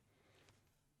man.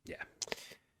 Yeah.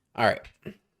 All right.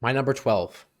 My number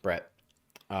 12, Brett.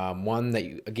 A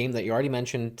game that you already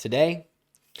mentioned today,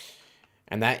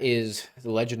 and that is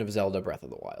The Legend of Zelda: Breath of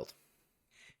the Wild.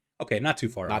 Okay, not too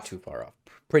far off. Not too far off.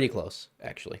 Pretty close,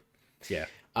 actually. Yeah.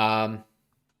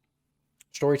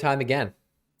 Story time again.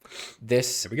 There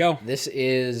we go. This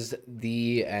is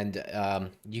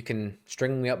you can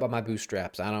string me up by my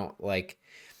bootstraps. I don't like.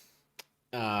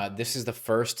 This is the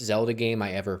first Zelda game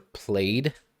I ever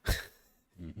played,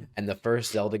 and the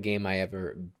first Zelda game I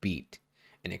ever beat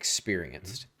and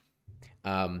experienced.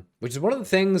 Which is one of the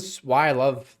things why I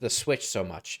love the Switch so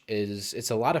much. Is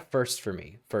it's a lot of firsts for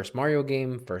me. First Mario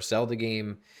game, first Zelda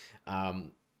game,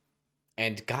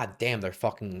 and god damn, they're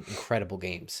fucking incredible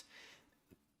games.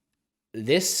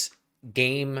 This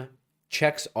game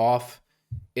checks off.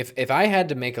 If I had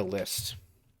to make a list,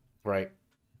 right,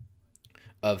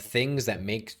 of things that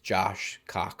make Josh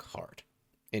cock hard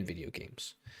in video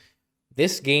games,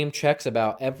 this game checks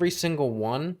about every single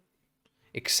one,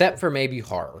 except for maybe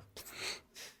horror.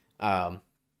 And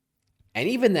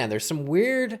even then, there's some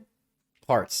weird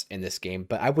parts in this game,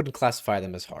 but I wouldn't classify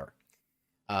them as horror.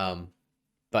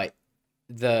 But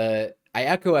I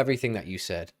echo everything that you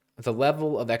said. The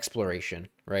level of exploration,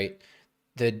 right?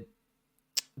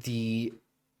 The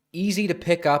easy to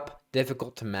pick up,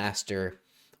 difficult to master,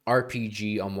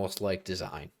 RPG almost like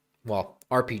design. Well,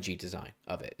 RPG design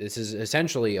of it. This is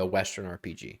essentially a Western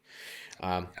RPG.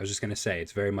 I was just gonna say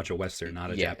it's very much a Western, not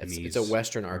a Japanese. It's a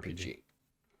Western RPG.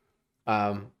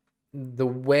 The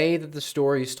way that the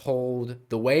story is told,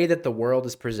 the way that the world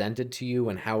is presented to you,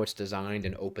 and how it's designed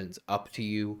and opens up to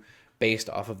you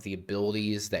based off of the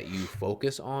abilities that you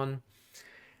focus on.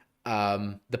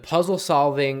 The puzzle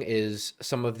solving is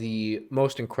some of the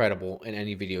most incredible in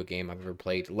any video game I've ever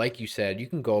played. Like you said, you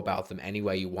can go about them any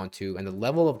way you want to, and the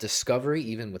level of discovery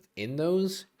even within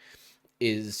those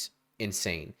is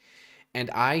insane. And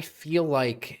I feel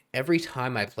like every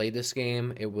time I played this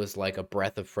game, it was like a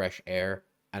breath of fresh air,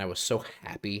 and I was so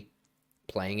happy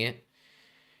playing it.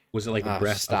 Was it like a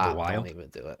breath of the wild? Don't even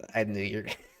do it. I knew you're.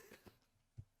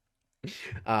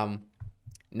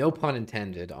 No pun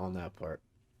intended on that part.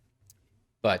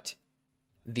 But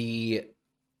I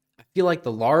feel like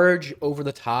the large, over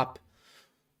the top,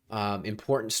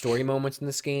 important story moments in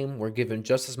this game were given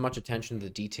just as much attention to the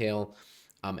detail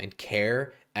and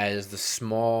care as the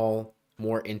small,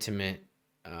 more intimate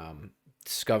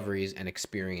discoveries and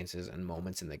experiences and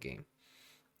moments in the game.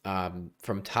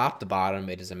 From top to bottom,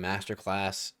 it is a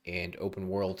masterclass in open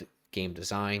world game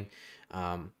design.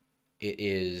 It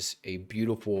is a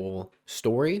beautiful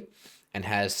story and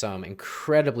has some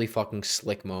incredibly fucking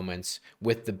slick moments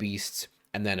with the beasts,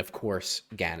 and then of course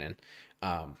Ganon.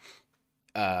 I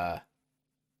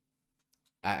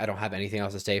don't have anything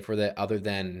else to say for that other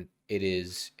than it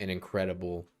is an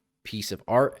incredible piece of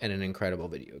art and an incredible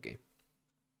video game.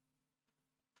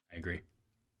 I agree.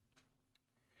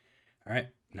 All right,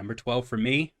 number 12 for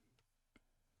me.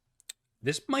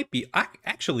 This might be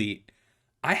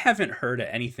I haven't heard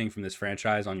anything from this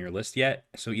franchise on your list yet.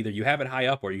 So either you have it high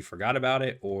up, or you forgot about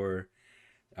it, or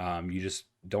you just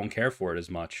don't care for it as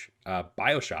much.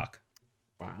 BioShock.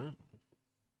 Wow.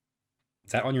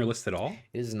 Is that on your list at all?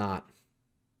 It is not.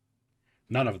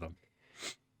 None of them.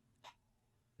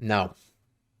 No.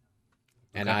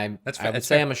 And Okay. I would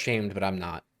say I'm ashamed, but I'm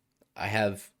not.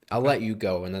 I'll let you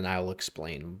go, and then I'll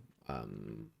explain.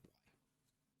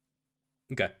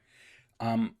 Okay.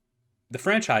 The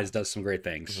franchise does some great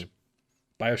things.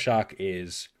 BioShock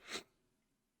is,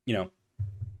 a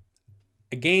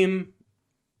game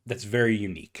that's very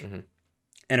unique,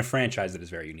 and a franchise that is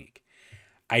very unique.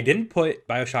 I didn't put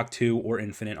BioShock 2 or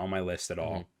Infinite on my list at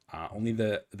all. Only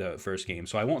the first game.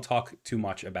 So I won't talk too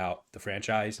much about the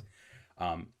franchise.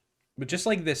 But just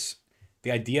like this,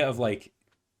 the idea of like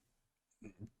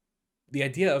the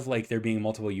idea of like there being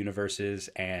multiple universes,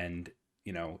 and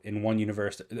in one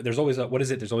universe there's always a, what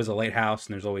is it? There's always a lighthouse,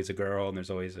 and there's always a girl, and there's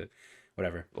always a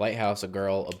whatever. Lighthouse, a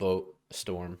girl, a boat, a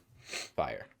storm,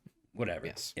 fire. Whatever.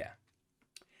 Yes.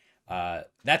 Yeah.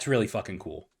 That's really fucking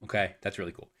cool. Okay, that's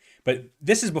really cool. But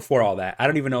this is before all that. I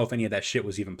don't even know if any of that shit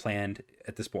was even planned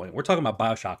at this point. We're talking about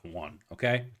BioShock 1,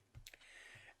 okay?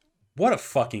 What a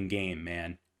fucking game,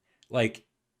 man. Like,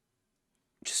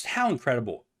 just how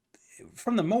incredible.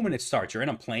 From the moment it starts, you're in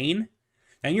a plane,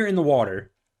 and you're in the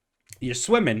water, you're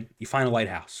swimming, you find a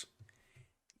lighthouse.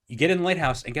 You get in the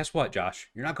lighthouse, and guess what, Josh?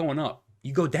 You're not going up.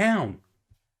 You go down.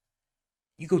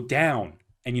 You go down.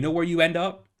 And you know where you end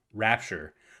up?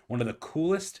 Rapture. One of the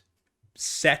coolest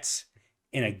sets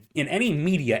in any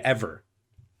media ever.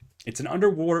 It's an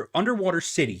underwater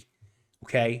city,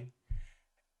 okay?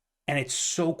 And it's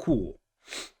so cool.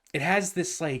 It has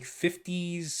this like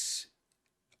 50s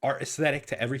art aesthetic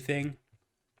to everything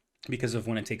because of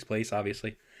when it takes place,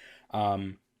 obviously.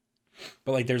 But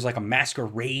like there's like a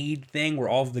masquerade thing where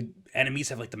all of the enemies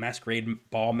have like the masquerade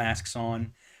ball masks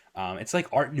on. It's like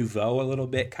Art Nouveau a little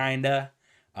bit, kinda.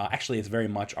 Actually, it's very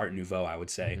much Art Nouveau, I would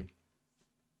say. Mm-hmm.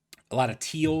 A lot of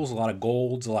teals, a lot of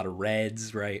golds, a lot of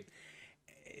reds, right?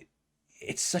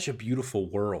 It's such a beautiful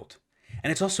world.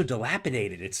 And it's also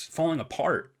dilapidated. It's falling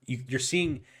apart. You're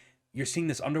seeing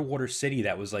this underwater city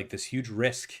that was like this huge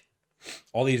risk.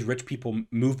 All these rich people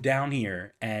moved down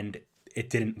here and it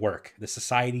didn't work. The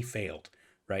society failed,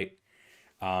 right?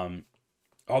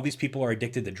 All these people are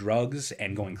addicted to drugs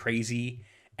and going crazy,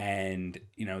 and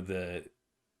the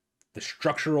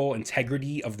structural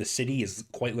integrity of the city is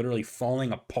quite literally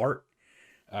falling apart.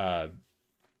 But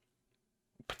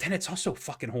then it's also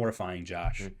fucking horrifying,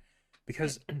 Josh,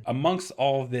 because amongst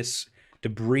all of this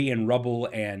debris and rubble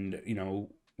and,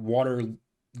 water,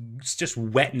 it's just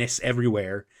wetness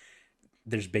everywhere,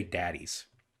 there's big daddies.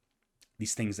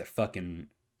 These things that fucking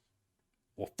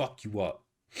will fuck you up.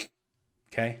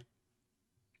 Okay?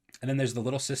 And then there's the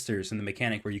little sisters and the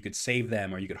mechanic where you could save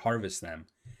them or you could harvest them.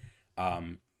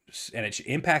 And it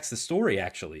impacts the story,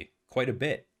 actually, quite a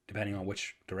bit, depending on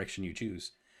which direction you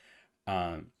choose.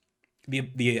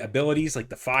 The abilities, like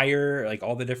the fire, like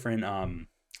all the different,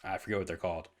 I forget what they're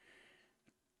called.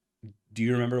 Do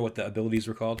you remember what the abilities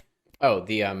were called? Oh,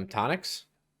 the tonics?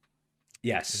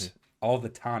 Yes. Mm-hmm. All the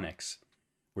tonics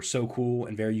were so cool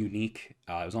and very unique.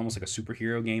 It was almost like a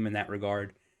superhero game in that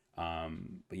regard.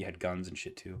 But you had guns and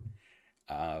shit too.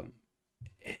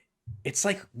 It's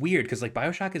like weird because like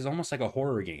BioShock is almost like a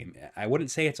horror game. I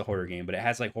wouldn't say it's a horror game, but it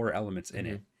has like horror elements in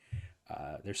it.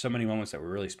 There's so many moments that were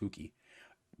really spooky.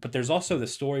 But there's also the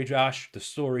story, Josh. The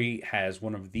story has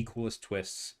one of the coolest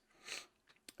twists.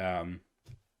 I'll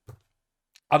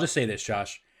just say this,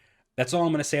 Josh. That's all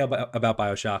I'm going to say about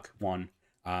BioShock 1.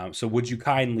 So would you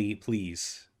kindly,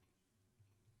 please,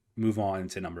 move on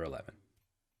to number 11?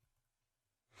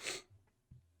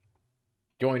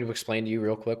 Do you want me to explain to you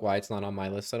real quick why it's not on my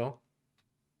list at all?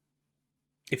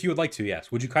 If you would like to,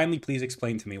 yes. Would you kindly please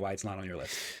explain to me why it's not on your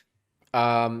list?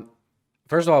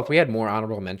 First of all, if we had more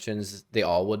honorable mentions, they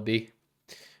all would be,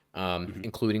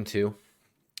 including 2.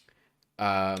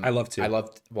 I love 2.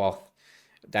 Well,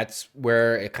 that's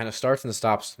where it kind of starts and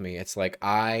stops with me. It's like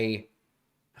oh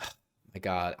my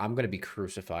God, I'm going to be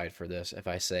crucified for this if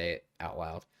I say it out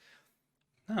loud.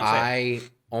 I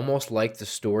almost like the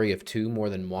story of 2 more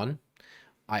than 1.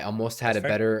 I almost had a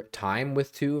better time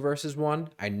with 2 versus 1.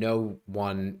 I know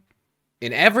 1,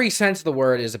 in every sense of the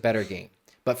word, is a better game.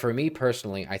 But for me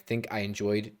personally, I think I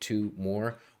enjoyed 2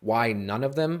 more. Why none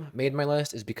of them made my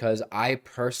list is because I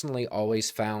personally always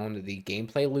found the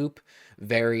gameplay loop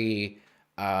very...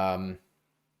 I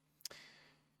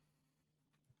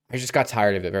just got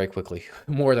tired of it very quickly,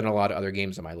 more than a lot of other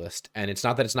games on my list. And it's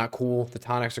not that it's not cool. The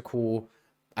tonics are cool.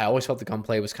 I always felt the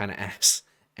gunplay was kind of ass.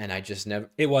 And I just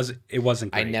never... It wasn't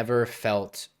great. I never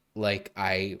felt like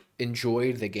I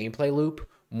enjoyed the gameplay loop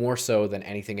more so than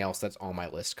anything else that's on my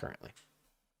list currently.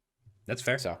 That's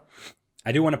fair. So,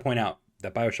 I do want to point out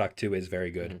that BioShock 2 is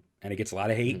very good, and it gets a lot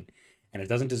of hate, and it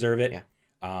doesn't deserve it.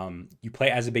 Yeah. You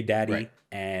play as a Big Daddy, right.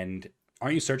 And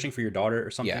aren't you searching for your daughter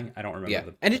or something? Yeah. I don't remember. Yeah,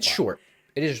 and it's short.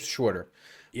 It is shorter,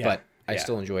 but I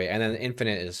still enjoy it. And then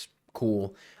Infinite is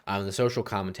cool. The social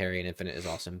commentary in Infinite is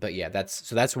awesome. But yeah,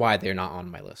 that's why they're not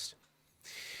on my list.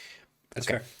 That's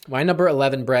fair. My number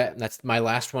 11, Brett. That's my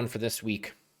last one for this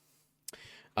week.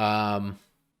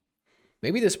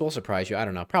 Maybe this will surprise you. I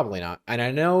don't know. Probably not. And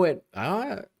I know it.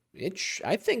 I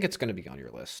think it's going to be on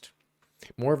your list.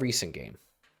 More recent game,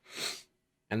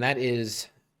 and that is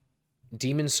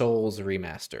Demon's Souls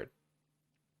Remastered.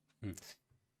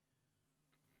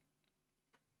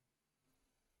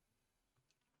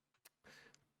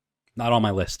 Not on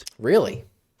my list. Really?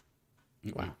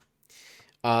 Mm-mm.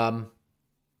 Wow.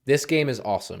 This game is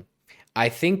awesome. I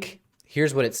think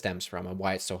here's what it stems from and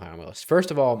why it's so high on my list.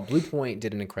 First of all, Blue Point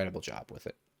did an incredible job with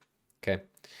it. Okay.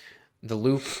 The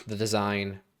loop, the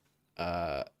design,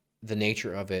 the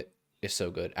nature of it is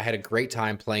so good. I had a great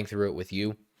time playing through it with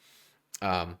you.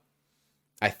 Um,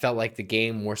 I felt like the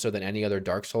game, more so than any other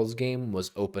Dark Souls game,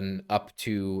 was open up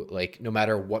to, like, no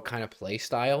matter what kind of play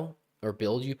style or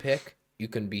build you pick, you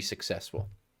can be successful.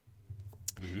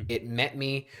 Mm-hmm. It met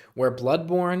me where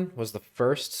Bloodborne was the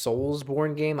first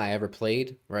Soulsborne game I ever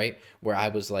played, right? Where I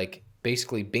was like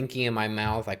basically binky in my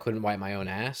mouth. I couldn't wipe my own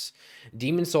ass.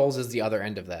 Demon Souls is the other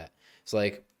end of that. It's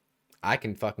like I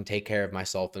can fucking take care of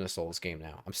myself in a Souls game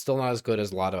now. I'm still not as good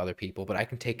as a lot of other people, but I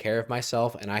can take care of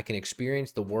myself and I can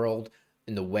experience the world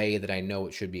in the way that I know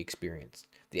it should be experienced.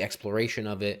 The exploration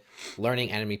of it,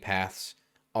 learning enemy paths,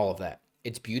 all of that.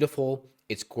 It's beautiful.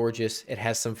 It's gorgeous. It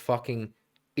has some fucking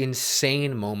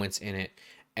insane moments in it.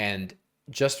 And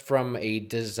just from a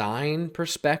design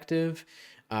perspective,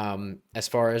 as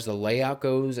far as the layout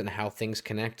goes and how things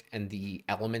connect and the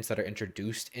elements that are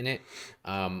introduced in it,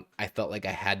 I felt like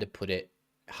I had to put it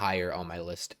higher on my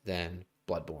list than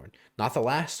Bloodborne. Not the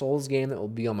last Souls game that will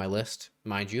be on my list,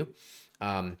 mind you.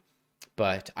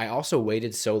 But I also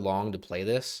waited so long to play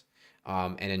this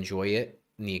and enjoy it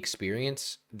and the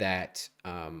experience that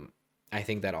I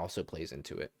think that also plays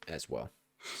into it as well.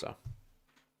 So,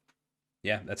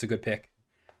 Yeah, that's a good pick.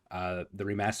 The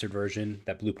remastered version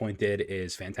that Blue Point did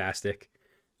is fantastic.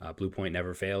 Blue Point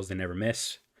never fails; they never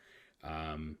miss.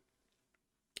 Um,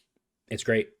 it's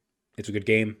great. It's a good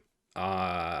game.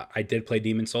 I did play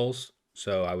Demon Souls,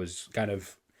 so I was kind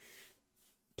of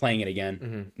playing it again.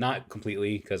 mhm, Not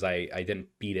completely because I didn't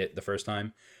beat it the first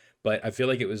time, but I feel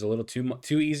like it was a little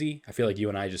too easy. I feel like you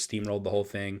and I just steamrolled the whole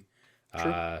thing.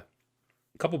 true. A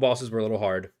couple bosses were a little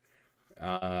hard.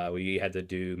 We had to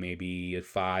do maybe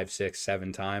 5, 6,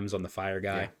 7 times on the fire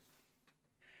Yeah.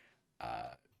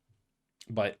 guy.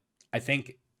 But I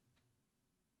think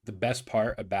the best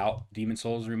part about Demon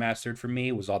Souls Remastered for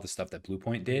me was all the stuff that Blue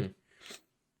Point did. Mhm.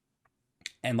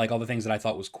 And like all the things that I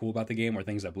thought was cool about the game were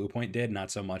things that Blue Point did,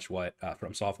 not so much what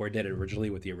From Software did originally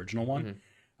with the original one.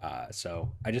 Mhm.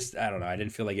 So I don't know. I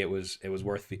didn't feel like it was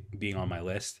worth being on my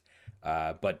list.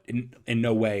 But in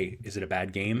no way is it a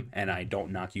bad game, and I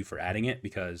don't knock you for adding it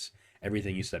because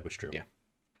everything you said was true. Yeah.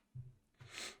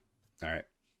 All right,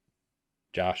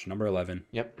 Josh, number 11,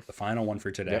 Yep. the final one for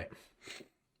today. Yep.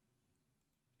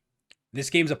 This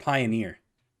game's a pioneer.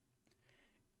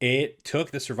 It took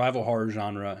the survival horror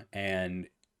genre and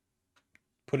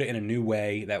put it in a new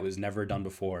way that was never done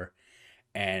before,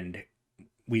 and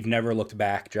we've never looked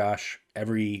back, Josh.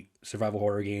 Every survival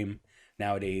horror game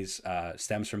nowadays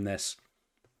stems from this.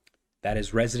 That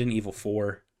is Resident Evil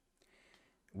 4.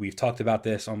 We've talked about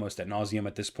this almost ad nauseum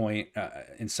at this point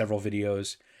in several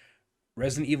videos.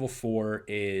 Resident Evil 4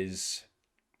 is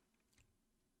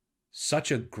such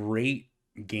a great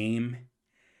game.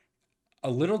 A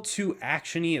little too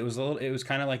actiony. It was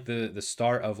kind of like the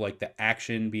start of like the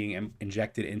action being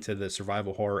injected into the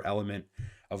survival horror element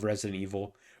of Resident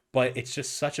Evil. But it's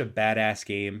just such a badass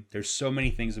game. There's so many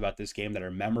things about this game that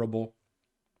are memorable.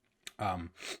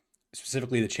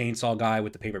 Specifically the chainsaw guy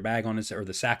with the paper bag on his, or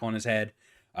the sack on his head.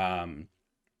 The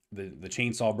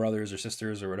chainsaw brothers or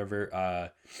sisters or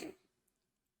whatever.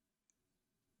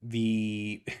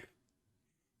 The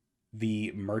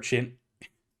merchant,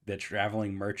 the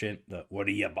traveling merchant, the what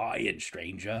are you buying,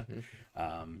 stranger?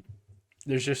 Mhm.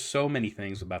 There's just so many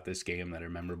things about this game that are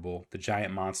memorable. The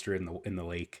giant monster in the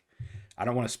lake. I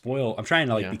don't want to spoil. I'm trying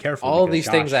to like Yeah. be careful. All of Because,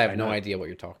 these things, Josh, I have no idea what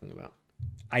you're talking about.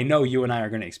 I know you and I are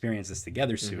going to experience this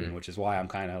together soon, Mhm. which is why I'm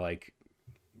kind of like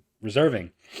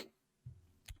reserving.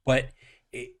 But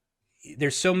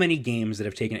there's so many games that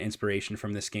have taken inspiration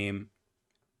from this game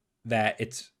that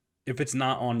if it's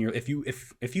not on your if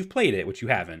you've played it, which you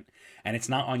haven't, and it's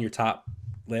not on your top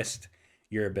list,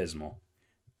 you're abysmal.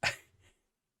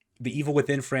 The Evil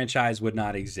Within franchise would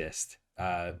not exist.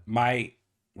 Well, I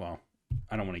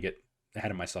don't want to get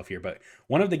ahead of myself here, but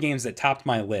one of the games that topped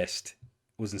my list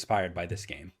was inspired by this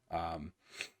game.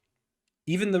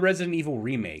 Even the Resident Evil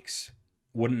remakes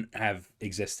wouldn't have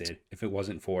existed if it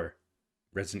wasn't for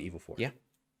Resident Evil 4. Yeah.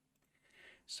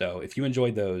 So if you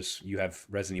enjoyed those, you have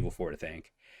Resident Evil 4 to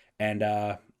thank. And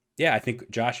yeah, I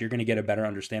think, Josh, you're going to get a better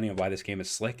understanding of why this game is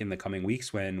slick in the coming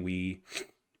weeks when we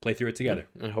play through it together.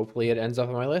 And hopefully it ends up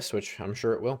on my list, which I'm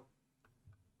sure it will.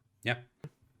 Yeah.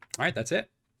 All right, that's it.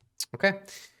 Okay.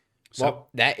 So, Well,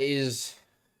 that is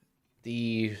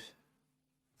the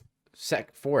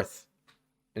fourth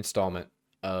installment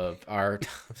of our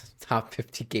top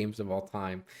 50 games of all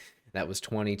time. That was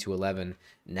 20 to 11.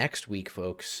 Next week,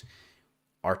 folks,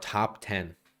 our top 10.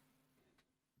 That's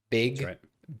Big, right.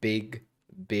 big,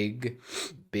 big,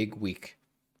 big week.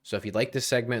 So if you like this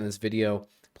segment and this video,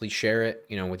 please share it,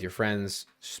 with your friends,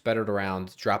 spread it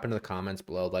around, drop into the comments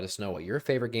below. Let us know what your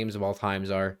favorite games of all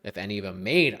times are, if any of them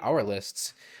made our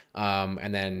lists.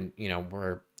 And then,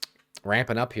 we're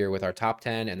ramping up here with our top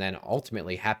 10 and then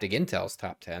ultimately Haptic Intel's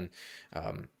top 10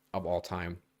 of all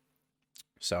time.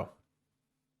 So,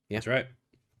 yeah. That's right.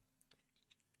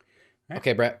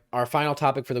 Okay, Brett, our final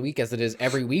topic for the week, as it is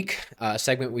every week, a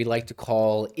segment we like to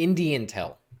call Indie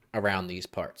Intel around these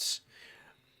parts.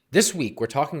 This week, we're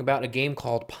talking about a game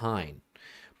called Pine.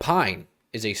 Pine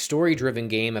is a story-driven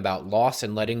game about loss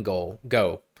and letting go,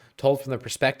 told from the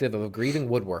perspective of a grieving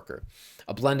woodworker.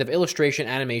 A blend of illustration,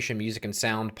 animation, music, and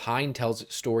sound, Pine tells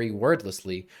its story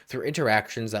wordlessly through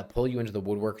interactions that pull you into the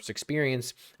woodworker's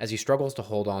experience as he struggles to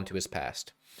hold on to his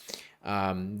past.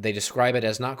 They describe it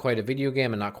as not quite a video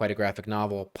game and not quite a graphic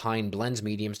novel. Pine blends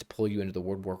mediums to pull you into the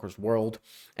woodworker's world,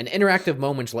 and interactive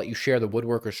moments let you share the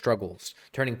woodworker's struggles,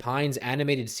 turning Pine's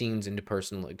animated scenes into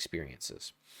personal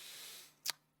experiences.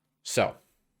 So,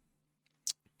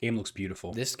 game looks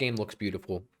beautiful. This game looks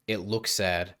beautiful. It looks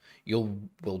sad.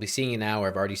 We'll be seeing it now, or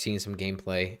I've already seen some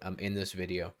gameplay in this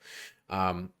video,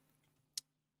 or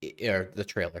the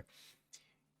trailer.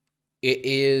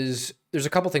 There's a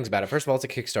couple things about it. First of all, it's a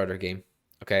Kickstarter game.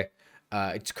 Okay.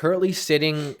 It's currently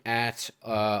sitting at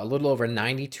a little over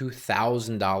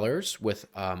 $92,000 with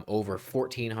over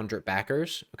 1,400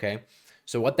 backers. Okay.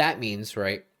 So what that means,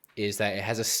 right, is that it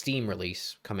has a Steam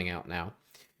release coming out now.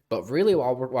 But really,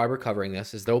 while we're covering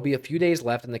this, is there'll be a few days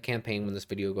left in the campaign when this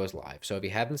video goes live. So if you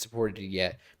haven't supported it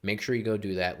yet, make sure you go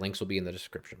do that. Links will be in the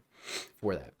description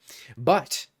for that.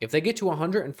 But if they get to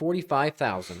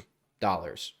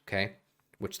 $145,000, okay,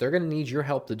 which they're going to need your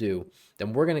help to do,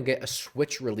 then we're going to get a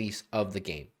Switch release of the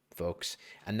game, folks.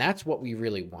 And that's what we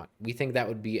really want. We think that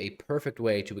would be a perfect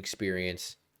way to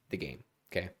experience the game,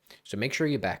 okay? So make sure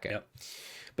you back it. Yep.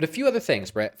 But a few other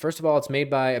things, Brett. First of all, it's made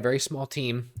by a very small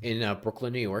team in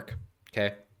Brooklyn, New York,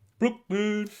 okay?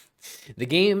 Brooklyn. The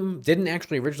game didn't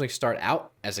actually originally start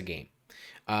out as a game.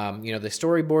 They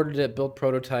storyboarded it, built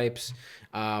prototypes,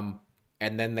 and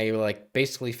then they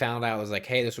basically found out, it was like,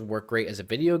 hey, this would work great as a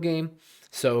video game.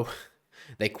 So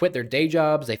they quit their day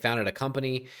jobs. They founded a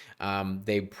company.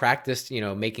 They practiced,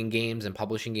 making games and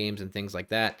publishing games and things like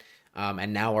that.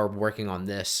 And now are working on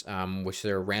this, which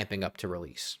they're ramping up to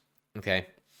release. Okay.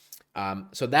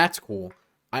 So that's cool.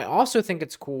 I also think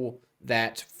it's cool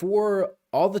that for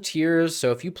all the tiers,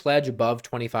 so if you pledge above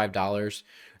 $25,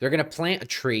 they're going to plant a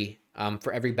tree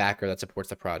for every backer that supports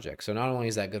the project. So not only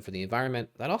is that good for the environment,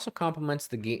 that also complements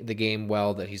the game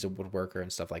well, that he's a woodworker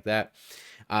and stuff like that.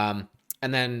 And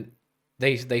then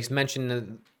they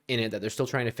mentioned in it that they're still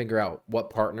trying to figure out what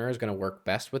partner is going to work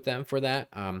best with them for that.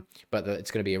 But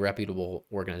it's going to be a reputable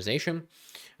organization.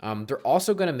 They're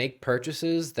also going to make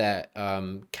purchases that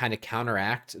kind of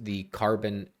counteract the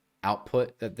carbon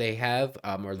output that they have,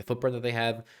 or the footprint that they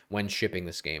have when shipping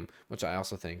this game, which I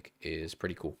also think is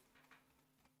pretty cool.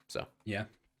 So yeah.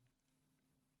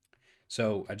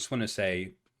 So I just want to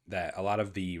say that a lot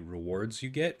of the rewards you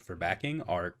get for backing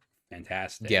are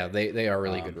fantastic. Yeah, they are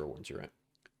really good rewards. You're right.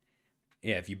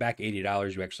 Yeah, if you back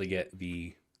 $80, you actually get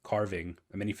the carving,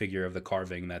 a minifigure of the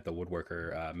carving that the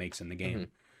woodworker makes in the game. Mm-hmm.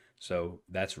 So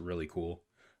that's really cool.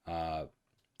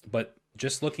 But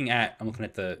just I'm looking at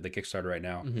the Kickstarter right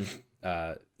now.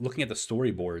 Mm-hmm. Looking at the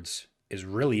storyboards is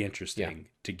really interesting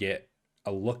to get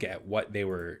a look at what they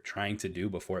were trying to do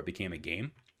before it became a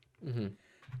game. Mm-hmm.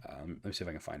 Let me see if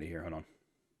I can find it here. Hold on.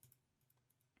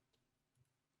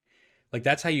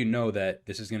 That's how you know that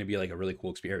this is going to be a really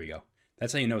cool experience. Here we go.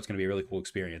 That's how you know it's going to be a really cool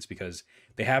experience, because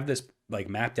they have this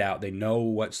mapped out. They know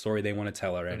what story they want to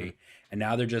tell already. Mm-hmm. And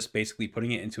now they're just basically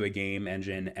putting it into a game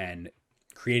engine and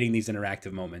creating these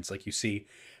interactive moments. Like you see,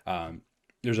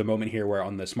 there's a moment here where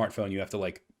on the smartphone, you have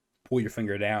to pull your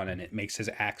finger down and it makes his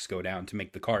axe go down to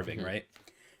make the carving, mm-hmm. right?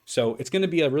 So it's going to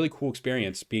be a really cool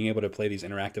experience being able to play these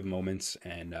interactive moments.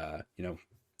 And,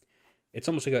 it's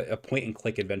almost like a point and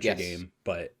click adventure game,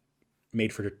 but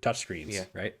made for touchscreens,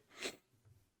 right?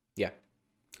 Yeah.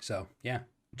 So, yeah,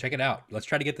 check it out. Let's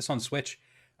try to get this on Switch.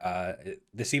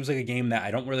 This seems like a game that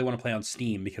I don't really want to play on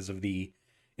Steam because of the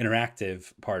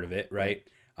interactive part of it, right?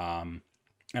 And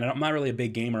I'm not really a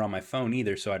big gamer on my phone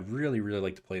either, so I'd really, really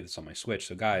like to play this on my Switch.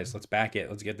 So, guys, let's back it.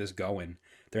 Let's get this going.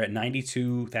 They're at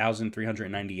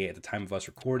 92,398 at the time of us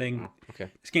recording. Okay.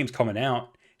 This game's coming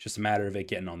out. It's just a matter of it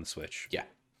getting on the Switch. Yeah.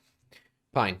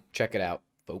 Fine. Check it out,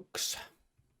 folks.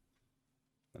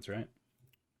 That's right.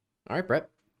 All right, Brett.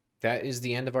 That is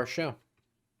the end of our show.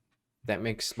 that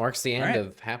marks the end right.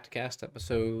 of Hapticast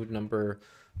episode number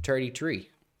 33.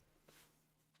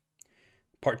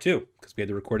 Part 2, because we had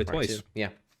to record it Part twice. 2. Yeah.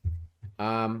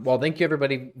 Well, thank you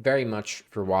everybody very much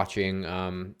for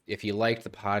watching. If you liked the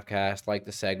podcast, like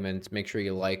the segments, make sure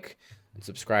you like and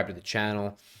subscribe to the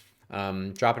channel.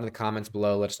 Drop it in the comments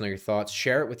below. Let us know your thoughts.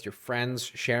 Share it with your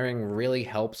friends. Sharing really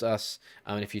helps us.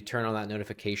 And if you turn on that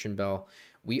notification bell,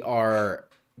 we are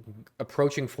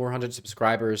approaching 400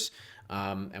 subscribers.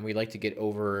 And we'd like to get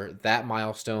over that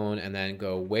milestone and then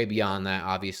go way beyond that,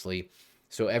 obviously.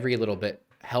 So every little bit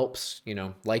helps,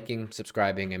 liking,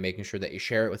 subscribing, and making sure that you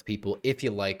share it with people if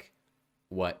you like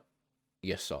what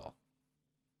you saw.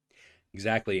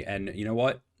 Exactly. And you know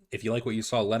what? If you like what you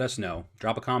saw, let us know.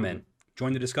 Drop a comment.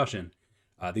 Join the discussion.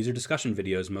 These are discussion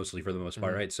videos mostly for the most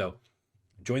part, right? So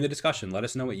join the discussion. Let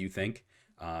us know what you think.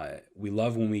 We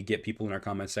love when we get people in our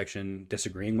comment section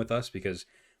disagreeing with us because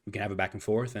we can have it back and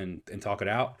forth and talk it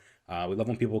out. We love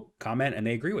when people comment and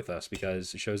they agree with us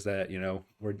because it shows that,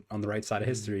 we're on the right side of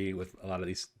history with a lot of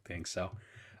these things. So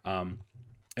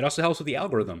it also helps with the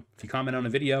algorithm. If you comment on a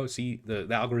video, see the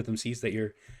algorithm sees that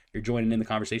you're joining in the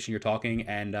conversation, you're talking,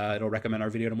 and it'll recommend our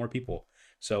video to more people.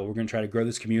 So we're going to try to grow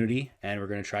this community and we're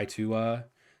going to try to,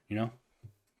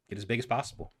 get as big as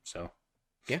possible. So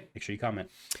yeah, make sure you comment.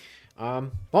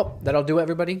 Well, that'll do it,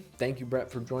 everybody. Thank you,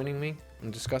 Brett, for joining me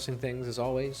and discussing things as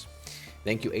always.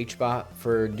 Thank you, HBot,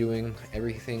 for doing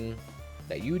everything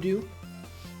that you do.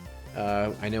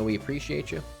 I know we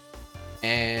appreciate you.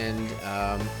 And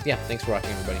yeah, thanks for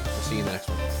watching, everybody. We'll see you in the next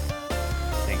one.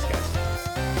 Thanks, guys.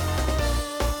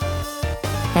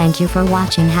 Thank you for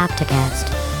watching Hapticast.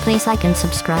 Please like and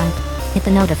subscribe. Hit the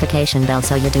notification bell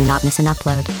so you do not miss an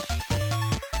upload.